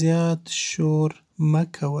دومره زیات شور مه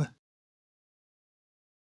کوه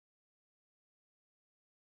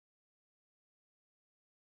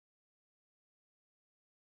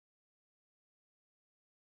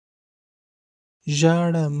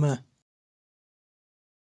ژاړه مه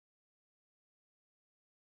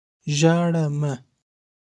ژاړه مه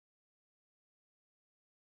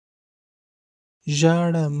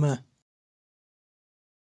ژاړه مه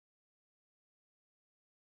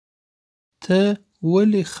ته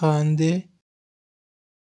ولې خاندې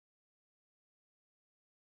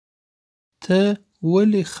ته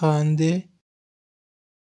ولې خاندې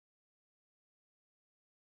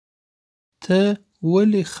ته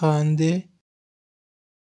ولې خاندې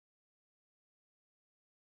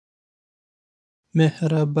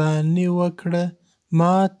مهرباني وکړه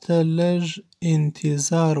ما ته لږ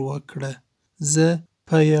انتظار وکړه زه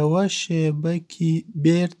په یوه شېبه کې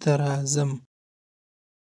بیرته راځم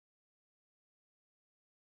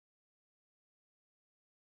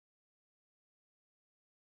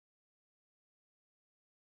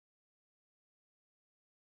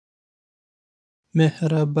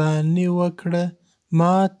مهرباني وکړه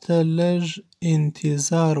ما ته لږ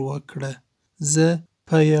انتظار وکړه زه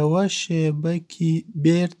په یوه شېبه کې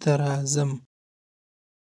بیرته راځم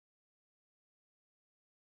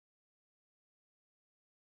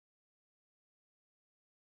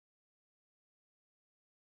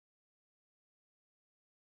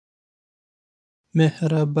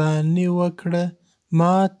مهرباني وکړه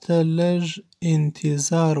ما ته لږ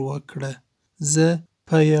انتظار وکړه زه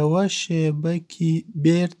په یوه شېبه کې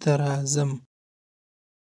بیرته راځم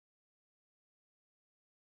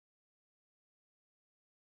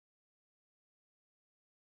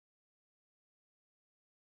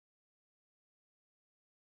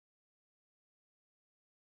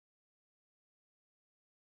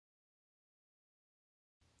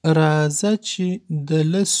راځه چې د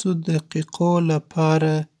لسو دقیقو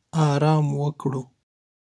لپاره آرام وکړو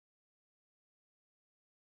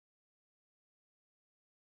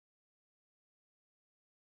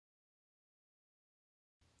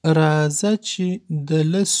راځه چې د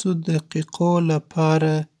لسو دقیقو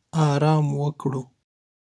لپاره آرام وکړو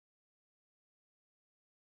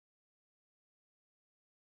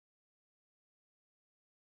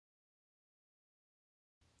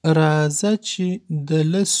راځه چې د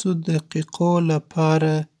لسو دقیقو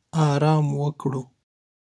لپاره آرام وکړو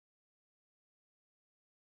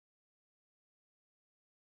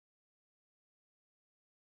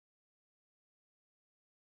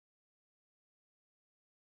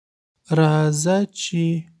راځه چې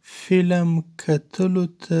فلم کتلو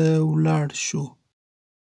ته ولاړ شو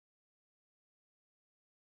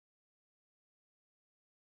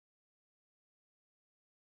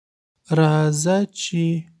راځه چې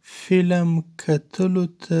فلم کتلو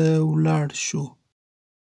ته ولاړ شو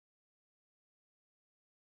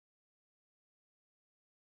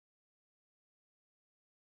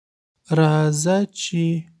راځه چې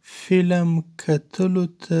فلم کتلو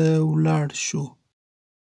ته ولاړ شو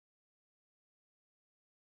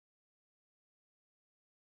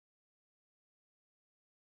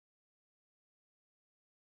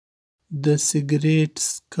د سګرټ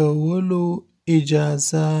څکولو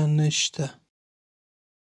اجازه نشته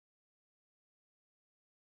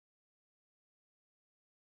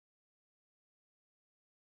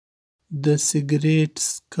د سګرټ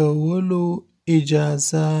څکولو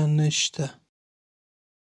اجازه نشته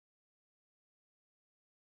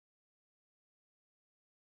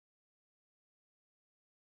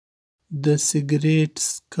د سګرټ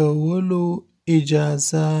څکولو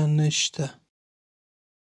اجازه نشته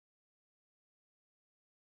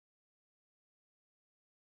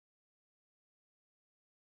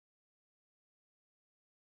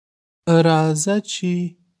راځه چې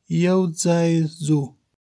یوځای ځو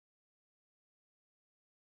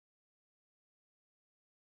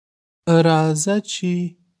راځه چې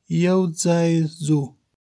یوځای ځو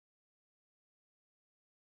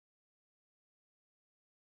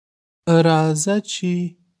راځه چې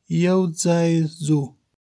یو ځای ځو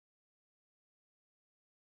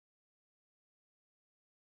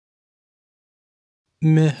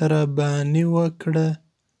مهرباني وکړه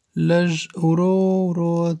لږ ورو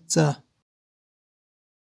ورو ځه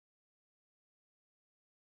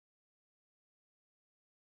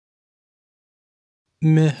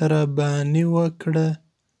مهرباني وکړه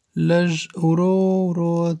لږ ورو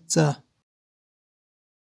ورو ځه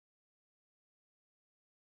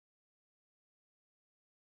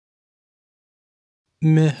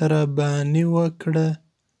مهرباني وکړه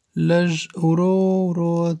لږ ورو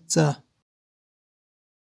ورو ځه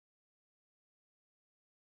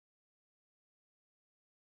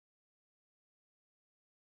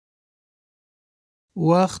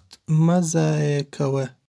وخت مه ضایع کوه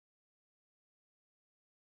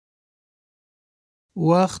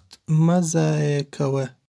وخت مه ضایع کوه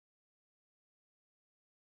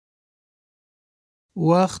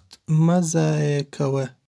وخت مه ضایع کوه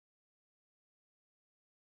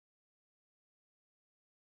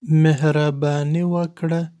مهرباني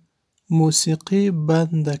وکړه موسیقي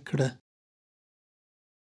بند کړه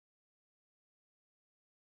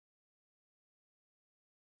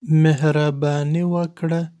مهرباني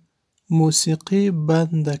وکړه موسیقي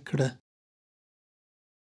بند کړه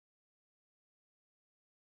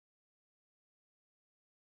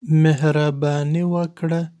مهرباني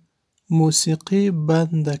وکړه موسیقي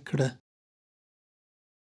بند کړه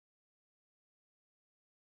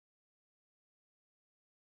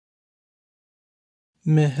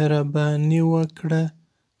مهرباني وکړه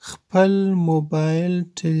خپل موبایل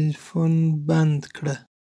ټلیفون بند کړه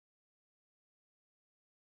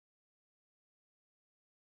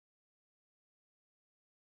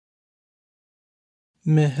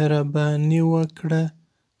مهرباني وکړه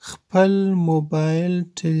خپل موبایل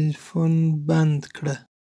ټلیفون بند کړه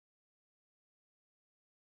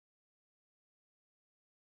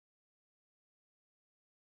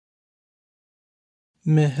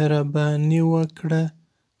مهرباني وکړه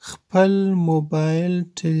خپل موبایل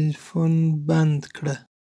ټلیفون بند کړه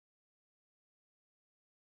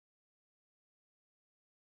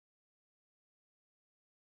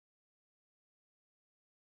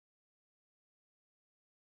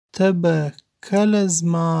ته به کله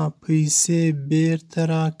زما پیسې بیرته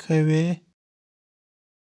راکوې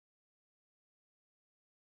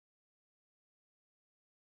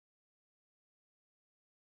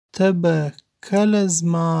ته به کله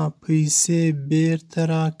زما پیسې بیرته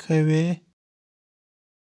راکوې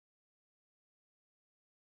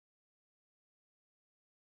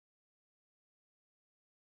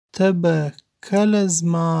ته به کله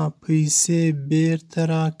زما پیسې بیرته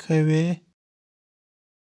راکوې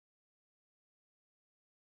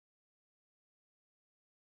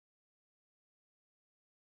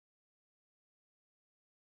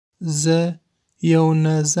زه یو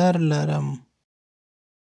نظر لرم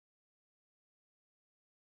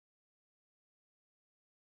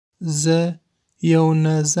زه یو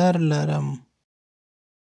نظر لرم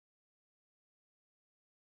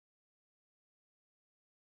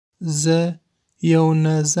زه یو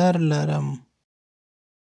نظر لرم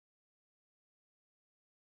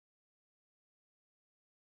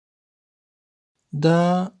دا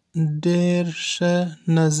ډیر ښه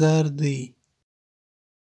نظر دی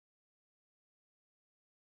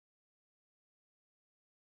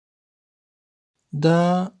دا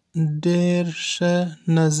ډیر ښه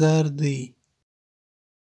نظر دی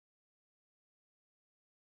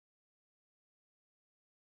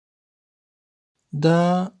دا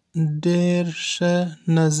ډیر ښه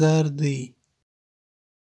نظر دی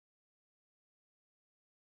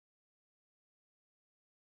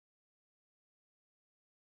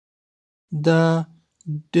دا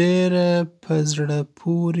ډیره په زړه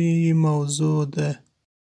پورې موضوع ده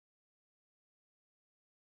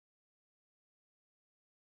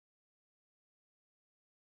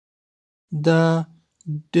دا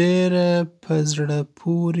ډیره په زړه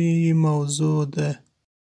پورې موضوع ده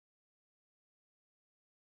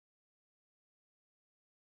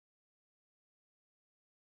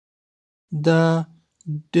دا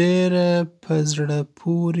ډیره په زړه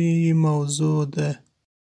پورې موضوع ده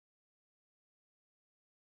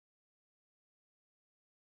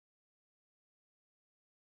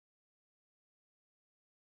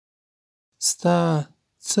ستا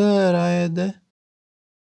څه رایه ده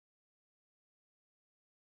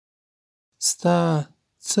ستا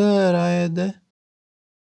څه رایه ده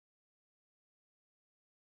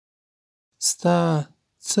ستا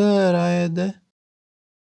څه رایه ده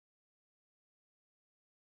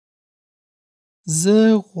زه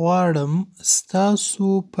غواړم ستاسو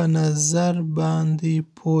په نظر باندې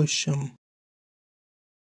پوه شم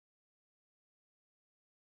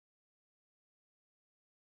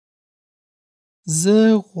زه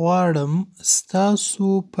غواړم ستاسو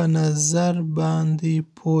په نظر باندې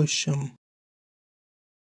پوه شم.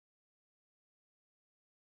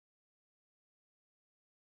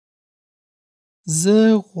 زه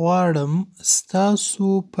غواړم ستاسو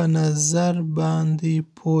په نظر باندې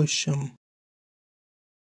پوه شم.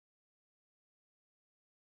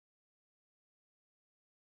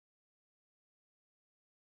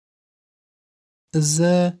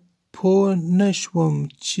 زه پوه نشوم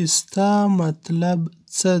چې ستا مطلب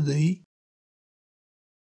څه دی.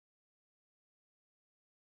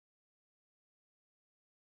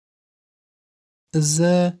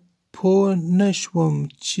 زه پوه نشوم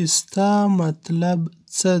چې ستا مطلب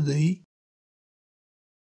څه دی.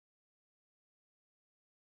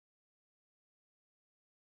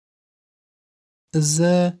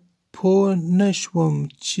 زه پوه نشوم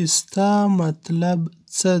چې ستا مطلب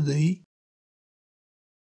څه دی.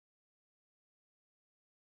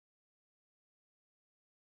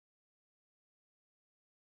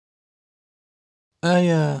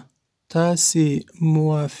 آیا تاسې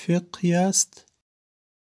موافق یاست؟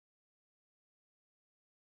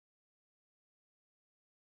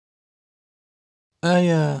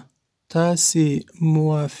 آیا تاسې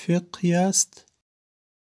موافق یاست؟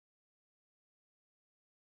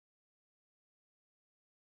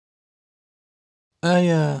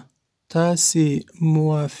 آیا تاسې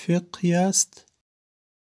موافق یاست؟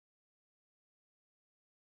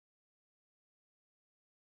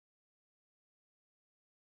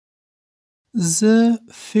 زه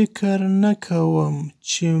فکر نه کوم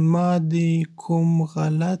چې ما دې کوم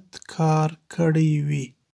غلط کار کړی وي.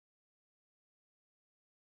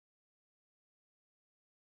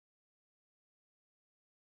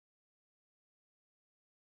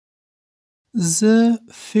 زه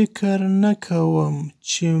فکر نه کوم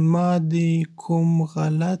چې ما دې کوم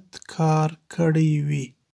غلط کار کړی وي.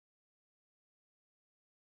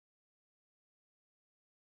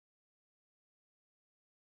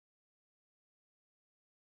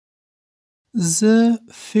 زه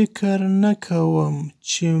فکر نه کوم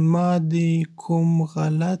چې ما دې کوم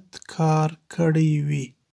غلط کار کړی وي.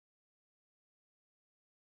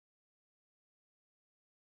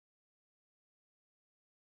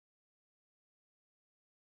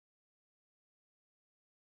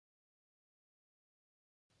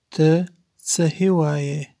 ته څه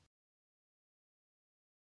وایې؟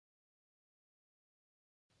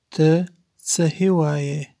 ته څه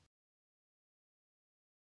وایې؟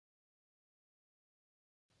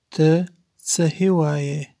 ته څه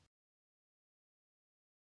وایې؟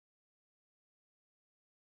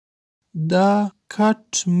 دا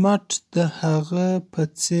کټ مټ د هغه په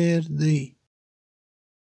څیر دی.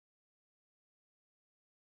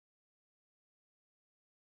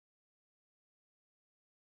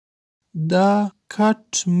 دا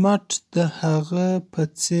کټ مټ د هغه په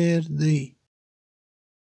څیر دی.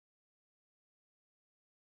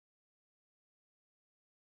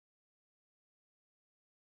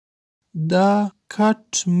 دا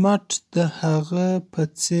کټ مټ د هغه په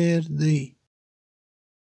څیر دی.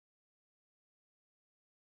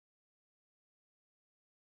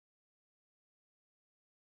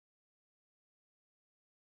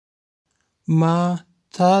 ما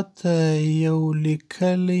تاته یو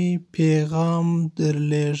لیکلی پیغام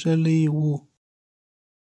درلیږلی و.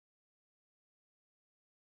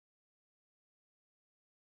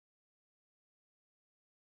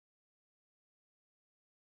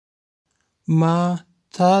 ما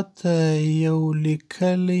تاته یو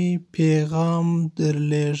لیکلی پیغام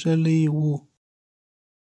درلیږلی و.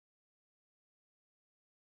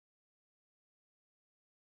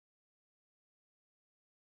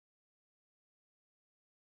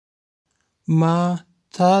 ما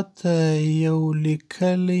تاته یو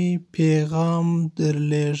لیکلی پیغام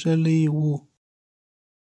درلیږلی و.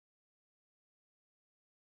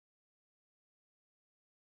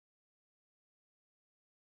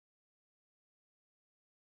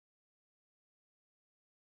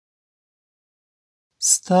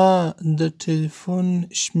 ستا د ټلیفون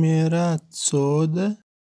شمیره څو ده؟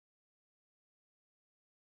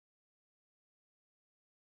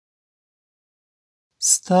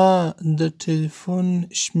 ستا د ټلیفون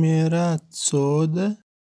شمیره څو ده؟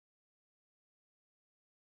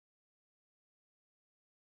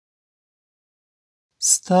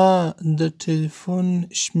 ستا د ټلیفون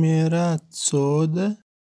شمیره څو ده؟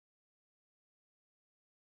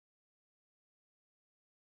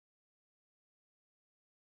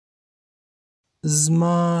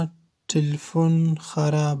 زما ټلیفون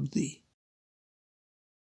خراب دی.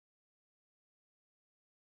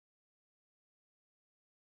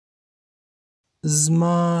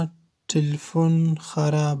 زما ټلیفون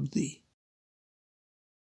خراب دی.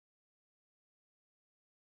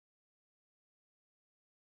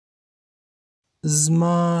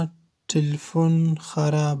 زما ټلیفون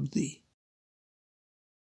خراب دی.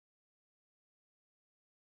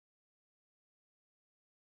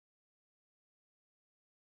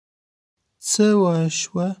 څه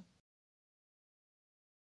وشوه؟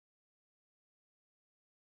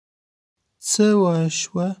 څه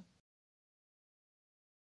وشوه؟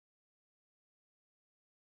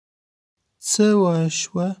 څه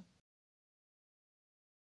وشوه؟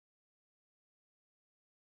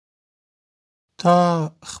 تا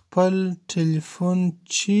خپل ټلیفون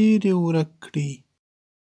چیرې ورک کړی؟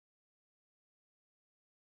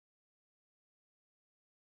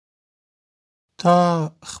 تا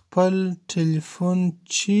خپل ټلیفون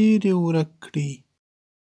چیرې ورک کړی؟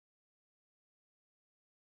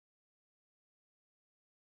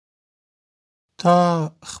 تا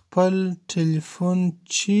خپل ټلیفون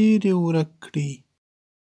چیرې ورک کړی؟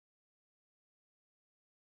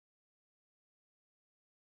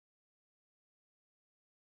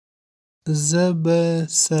 زه به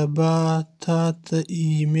سبا تا ته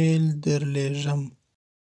ایمیل درلیږم.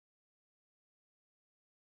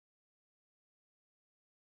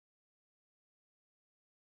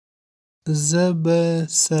 زه به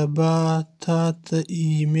سبا تا ته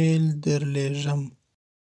ایمیل درلیږم.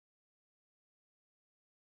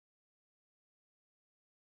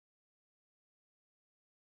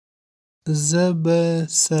 زه به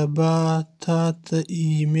سبا تا ته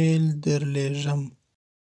ایمیل درلیږم.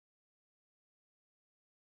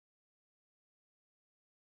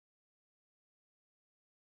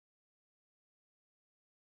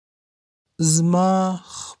 زما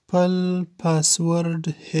خپل پاسورډ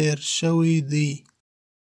هیر شوی دی.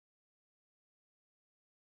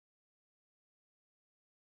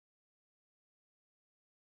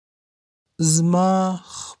 زما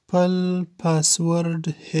خپل پاسورډ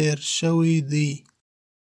هیر شوی دی.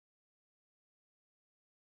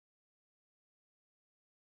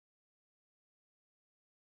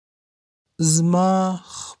 زما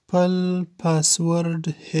خپل پاسورډ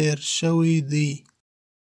هیر شوی دی.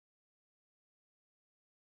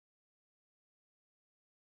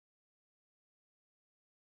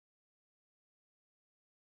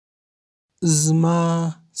 زما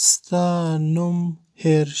ستا نوم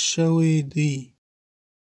هیر شوی دی.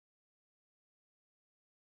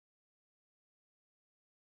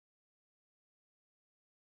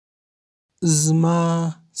 زما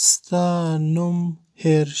ستا نوم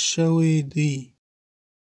هیر شوی دی.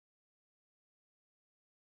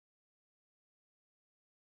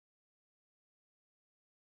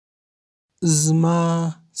 زما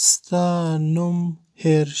ستا نوم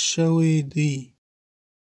هیر شوی دی.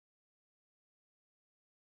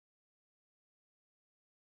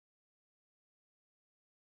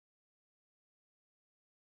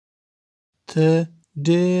 ته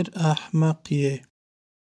ډیر احمق یې.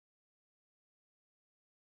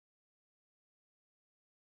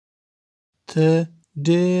 ته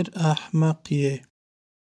ډیر احمق یې.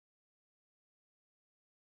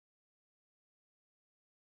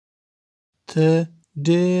 ته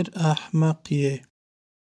ډیر احمق یې.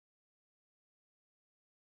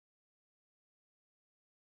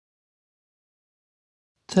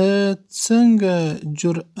 ته څنګه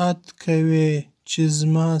جرأت کوې چې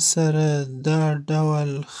زما سره دا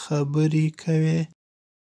ډول خبرې کوې؟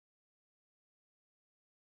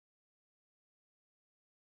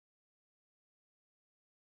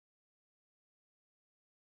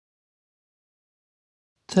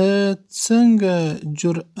 ته څنګه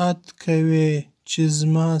جرأت کوې چې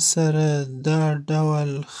زما سره دا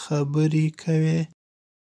ډول خبرې کوې؟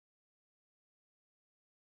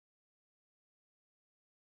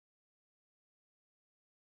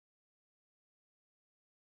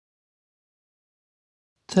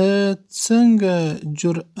 ته څنګه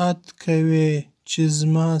جرأت کوې چې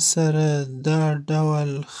زما سره دا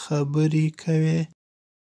ډول خبرې کوې؟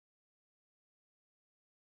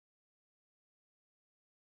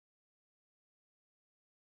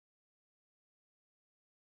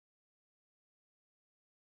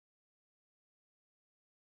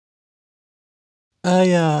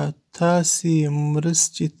 آیا تاسې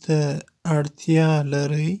مرستې ته اړتیا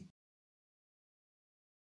لرئ؟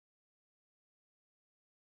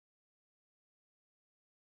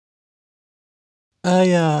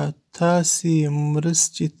 آیا تاسې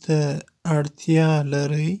مرستې ته اړتیا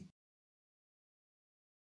لرئ؟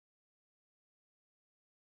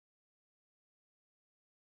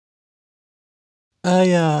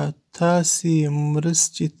 آیا تاسې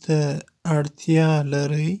مرستې ته اړتیا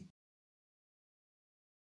لرئ؟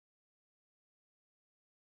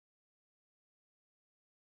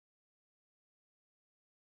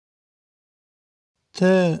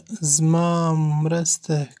 ته زما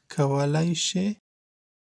مرسته کولای شې؟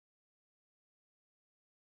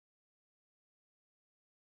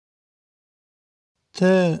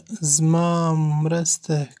 ته زما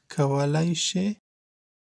مرسته کولای شې؟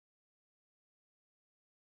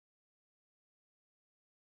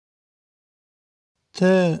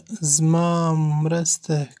 ته زما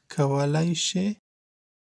مرسته کولای شې؟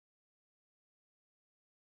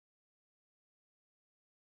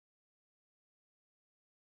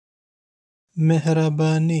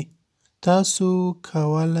 مهرباني تاسو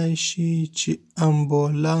کولای شئ چې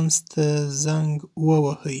امبولانس ته زنګ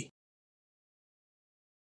ووهئ.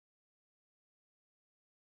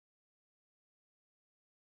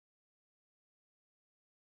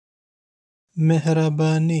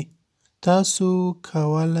 مهرباني تاسو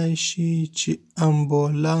کولای شئ چې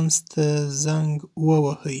امبولانس ته زنګ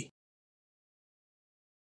ووهئ.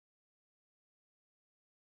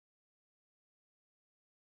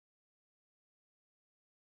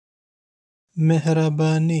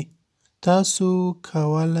 مهرباني تاسو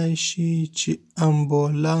کولای شئ چې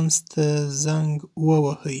امبولانس ته زنګ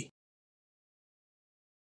ووهئ.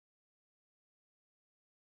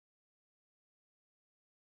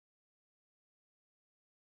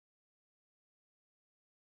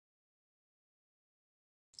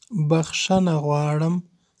 بخښنه غواړم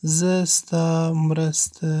زه ستا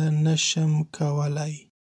مرسته نشم کولای.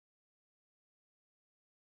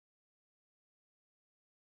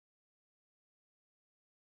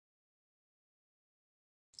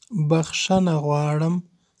 بخښنه غواړم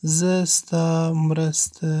زه ستا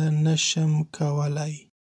مرسته نشم کولای.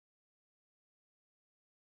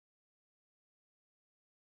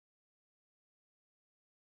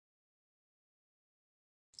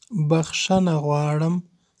 بخښنه غواړم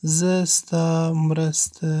زه ستا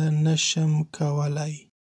مرسته نشم کولای.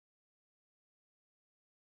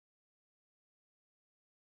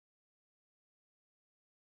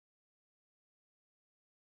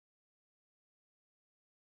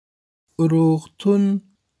 روغتون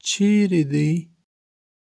چیرې دی؟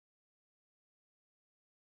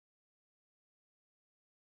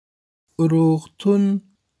 روغتون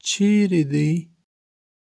چیرې دی؟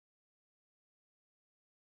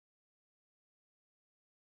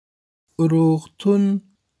 روغتون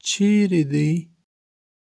چیرې دی؟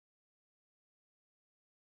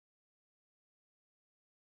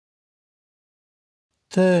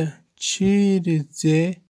 ته چیرې ځې؟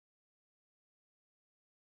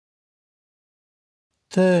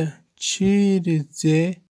 ته چیرې ځې؟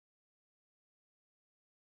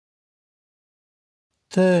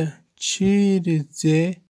 ته چیرې ځې؟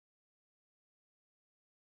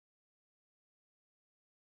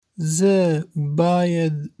 زه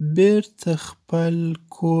باید بیرته خپل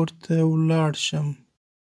کور ته ولاړ شم.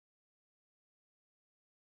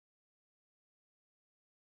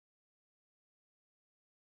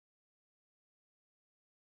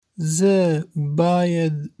 زه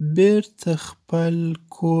باید بیرته خپل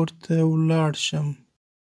کور ته ولاړ شم.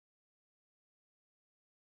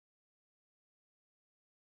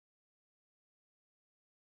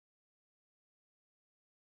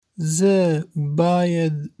 زه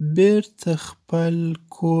باید بیرته خپل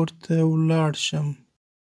کور ته ولاړ شم.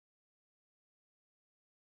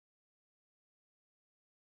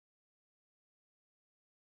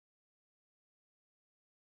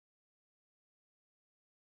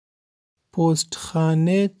 پوسټ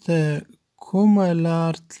خانې ته کومه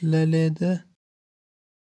لار تللې ده؟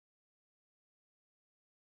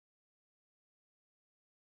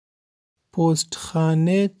 پوسټ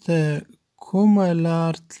خانې ته کومه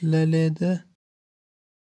لار تللې ده؟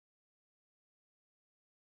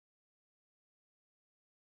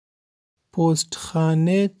 پوسټ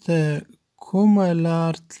خانې ته کومه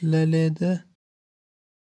لار تللې ده؟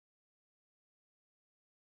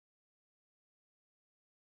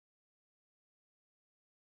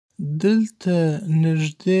 دلته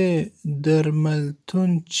نږدې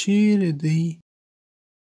درملتون چیرې دی؟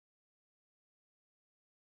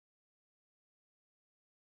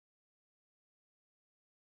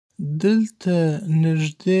 دلته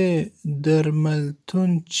نږدې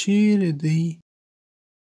درملتون چیرې دی؟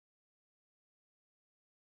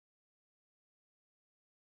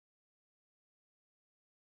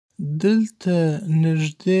 دلته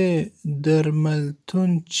نږدې درملتون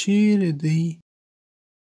چیرې دی؟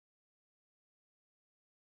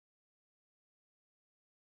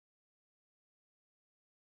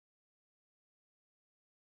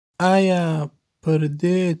 آیا په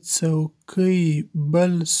دې څوکۍ بل څوک ناست دی؟ آیا په دې څوکۍ بل څوک ناست دی؟ آیا په دې څوکۍ بل څوک ناست دی؟ آیا په دې څوکۍ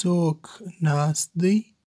بل څوک ناست دی؟ آیا په دې څوکۍ بل څوک ناست دی؟ آیا په دې څوکۍ بل څوک ناست دی؟ پر دې څوکۍ بل څوک ناست دی؟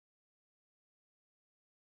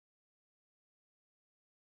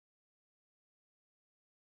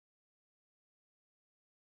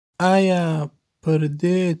 آیا پر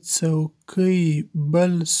دې څوکۍ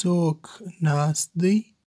بل څوک ناست دی؟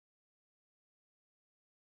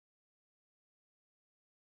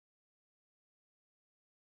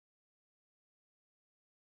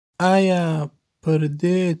 آیا پر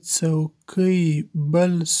دې څوکۍ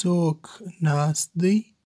بل څوک ناست دی؟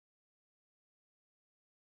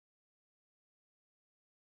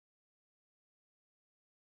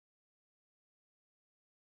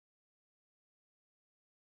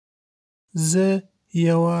 زه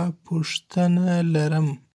یوه پوښتنه لرم.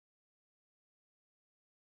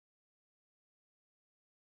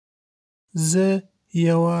 زه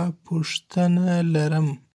یوه پوښتنه لرم.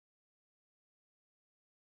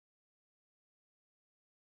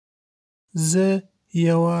 زه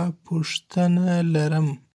یوه پوښتنه لرم.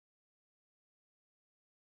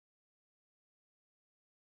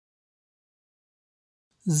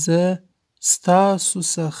 زه ستاسو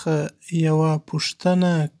څخه یوه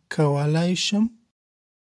پوښتنه کولی شم؟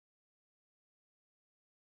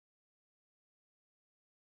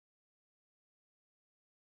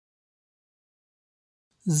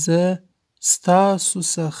 زه ستاسو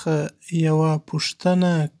څخه یوه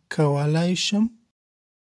پوښتنه کولی شم؟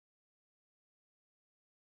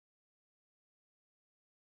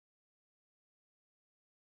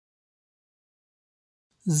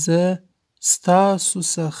 زه ستاسو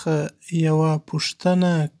څخه یوه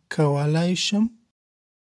پوښتنه کولی شم؟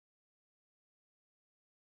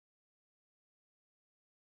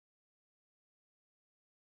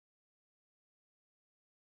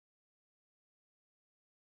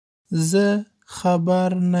 زه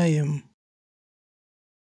خبر نه یم.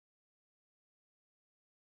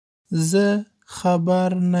 زه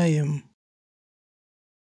خبر نه یم.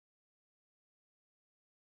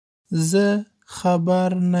 زه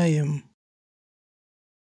خبر نه یم.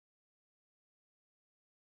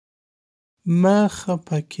 مه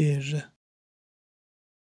خفه کیږه.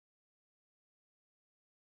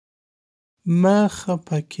 مه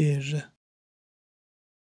خفه کیږه.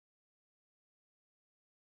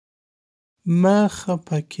 مه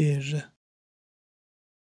خفه کیږه.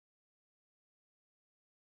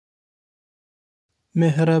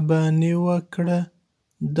 مهرباني وکړه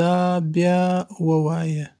دا بیا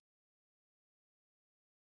ووایه.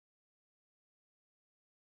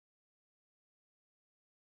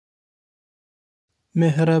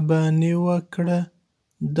 مهرباني وکړه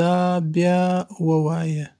دا بیا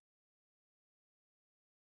ووایه.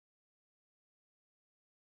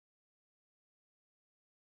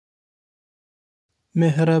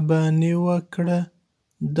 مهرباني وکړه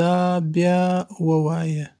دا بیا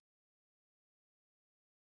ووایه.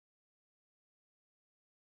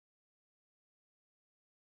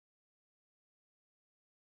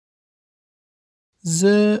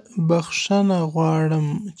 زه بخښنه غواړم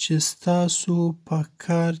چې ستاسو په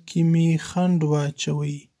کار کې مې خنډ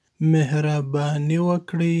واچوي. مهرباني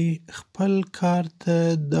وکړئ خپل کار ته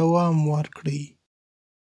دوام ورکړئ.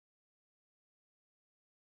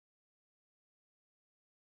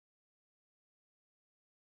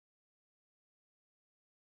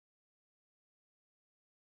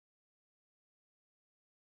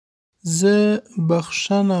 زه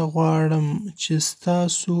بخښنه غواړم چې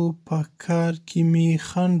ستاسو په کار کې مې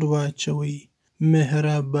خنډ واچوي.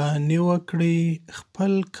 مهرباني وکړئ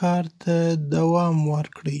خپل کار ته دوام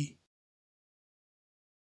ورکړئ.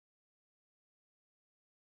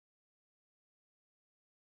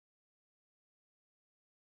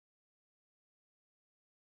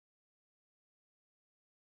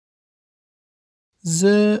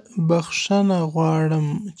 زه بخښنه غواړم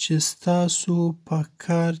چې ستاسو په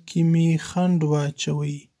کار کې مې خنډ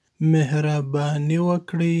واچوي. مهرباني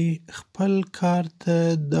وکړئ خپل کار ته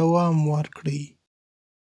دوام ورکړئ.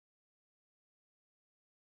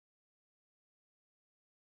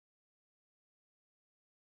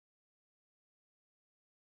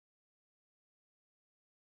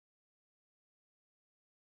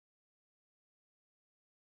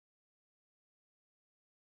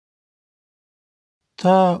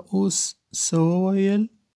 تا اوس څه وویل؟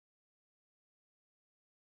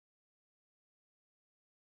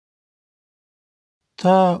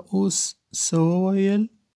 تا اوس څه وویل؟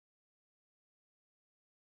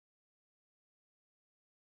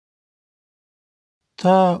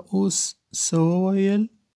 تا اوس څه وویل؟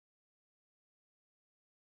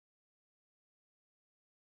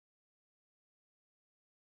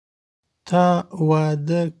 تا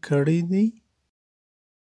واده کړی دی؟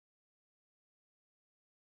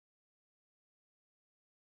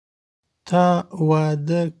 تا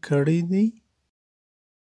واده کړی دی؟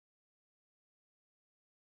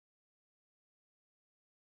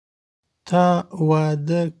 تا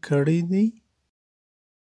واده کړی دی؟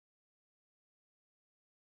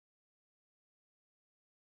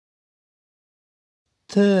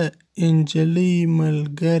 ته نجلۍ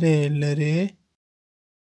ملګری لرې؟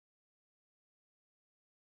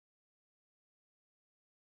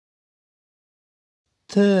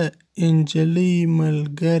 ته نجلۍ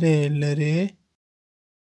ملګری لرې؟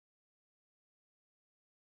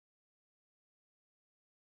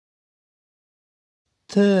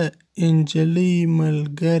 ته نجلۍ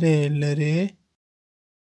ملګری لرې؟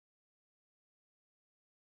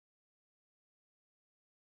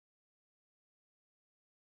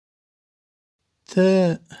 ته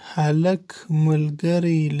هلک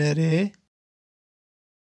ملګری لرې؟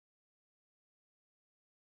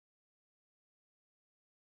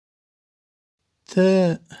 ته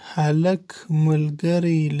هلک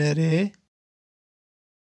ملګری لرې؟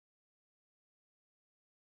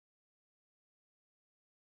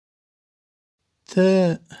 ته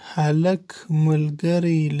هلک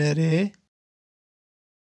ملګری لرې؟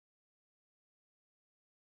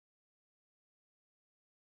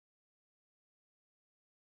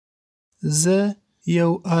 زه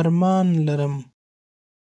یو ارمان لرم.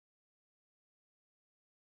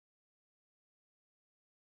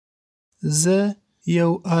 زه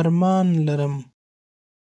یو ارمان لرم.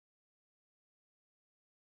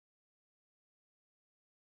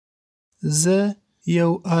 زه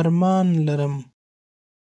یو ارمان لرم.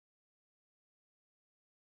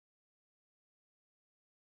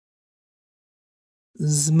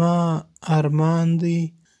 زما ارمان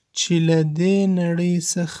دی چې له دې نړۍ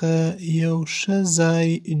څخه یو ښه ځای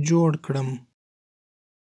جوړ کړم.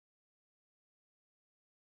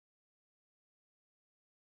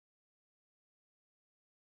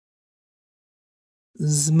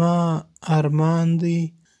 زما ارمان دی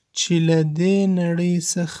چې له دې نړۍ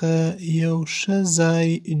څخه یو ښه ځای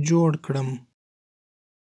جوړ کړم.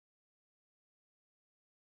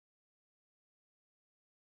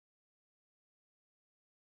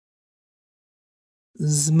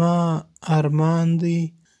 زما ارمان دی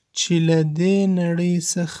چې له دې نړۍ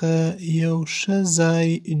څخه یو ښه ځای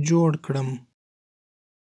جوړ کړم.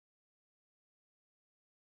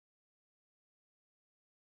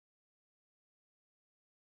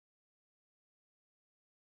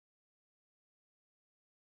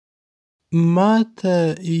 ما ته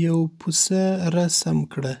یو پسه رسم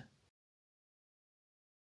کړه.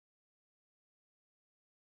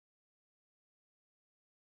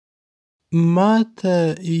 ما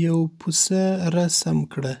ته یو پسه رسم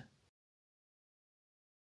کړه.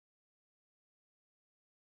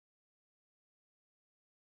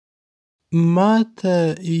 ما ته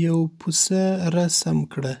یو پسه رسم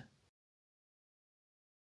کړه.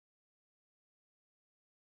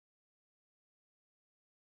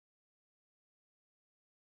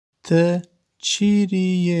 ته چیرې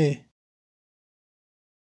یې؟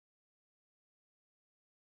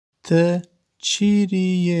 ته چیرې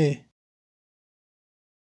یې؟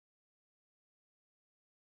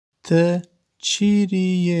 ته چیرې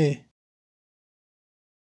یې؟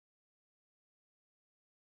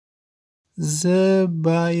 زه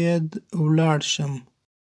باید ولاړ شم.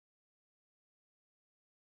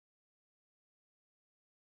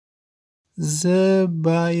 زه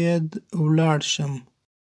باید ولاړ شم.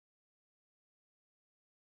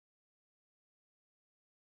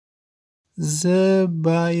 زه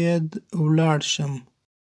باید ولاړ شم.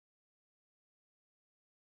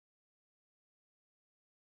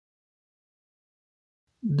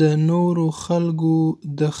 د نورو خلکو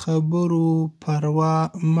د خبرو پروا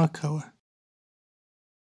مه کوه.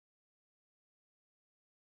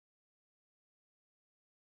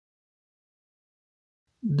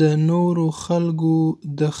 د نورو خلکو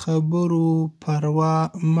د خبرو پروا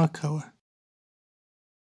مه کوه.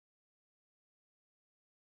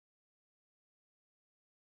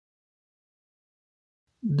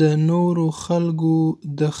 د نورو خلکو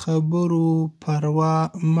د خبرو پروا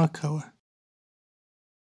مه کوه.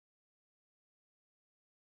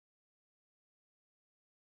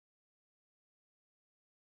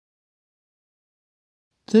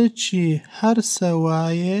 ته چې هر څه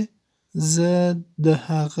وایې زه د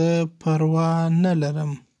هغه پروا نه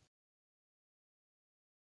لرم.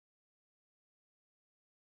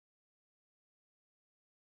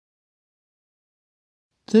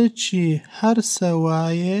 ته چې هر څه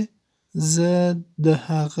وایې زه د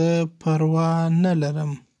هغه پروا نه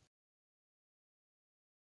لرم.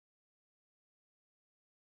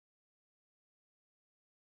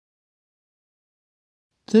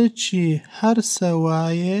 ته چې هر څه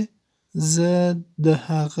وایې زه د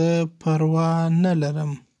هغه پروا نه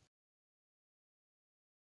لرم.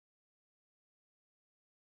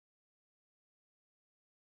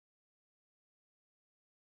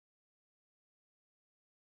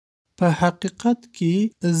 په حقیقت کې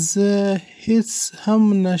زه هیڅ هم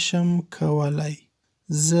نشم کولای.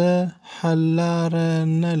 زه حل لاره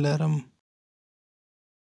نه لرم.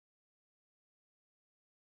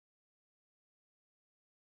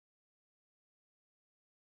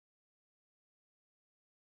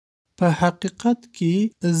 په حقیقت کې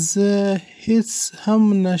زه هیڅ هم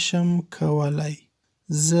نشم کولای.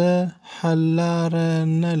 زه حل لاره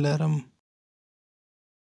نه لرم.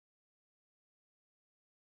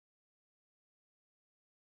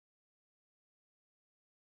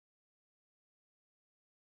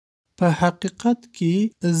 په حقیقت کې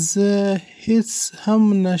زه هیڅ هم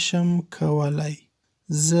نشم کولای.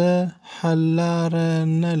 زه حل لاره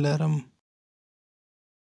نه لرم.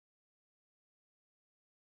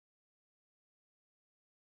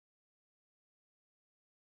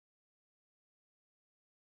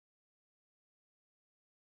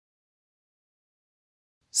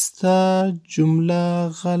 ستا جمله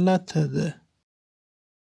غلطه ده.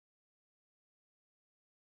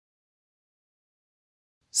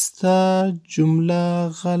 ستا جمله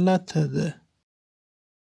غلطه ده.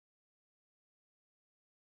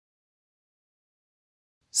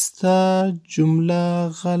 ستا جمله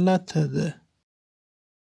غلطه ده.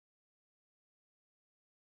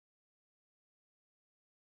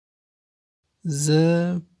 زه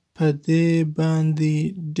په دې باندې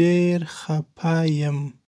ډېر خپه یم.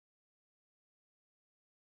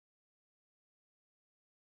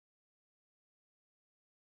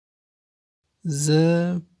 زه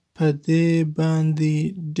په دې باندې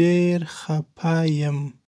ډېر خپه یم.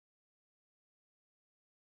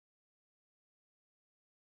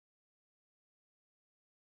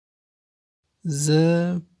 زه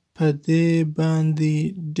په دې باندې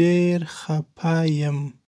ډېر خپه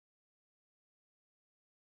یم.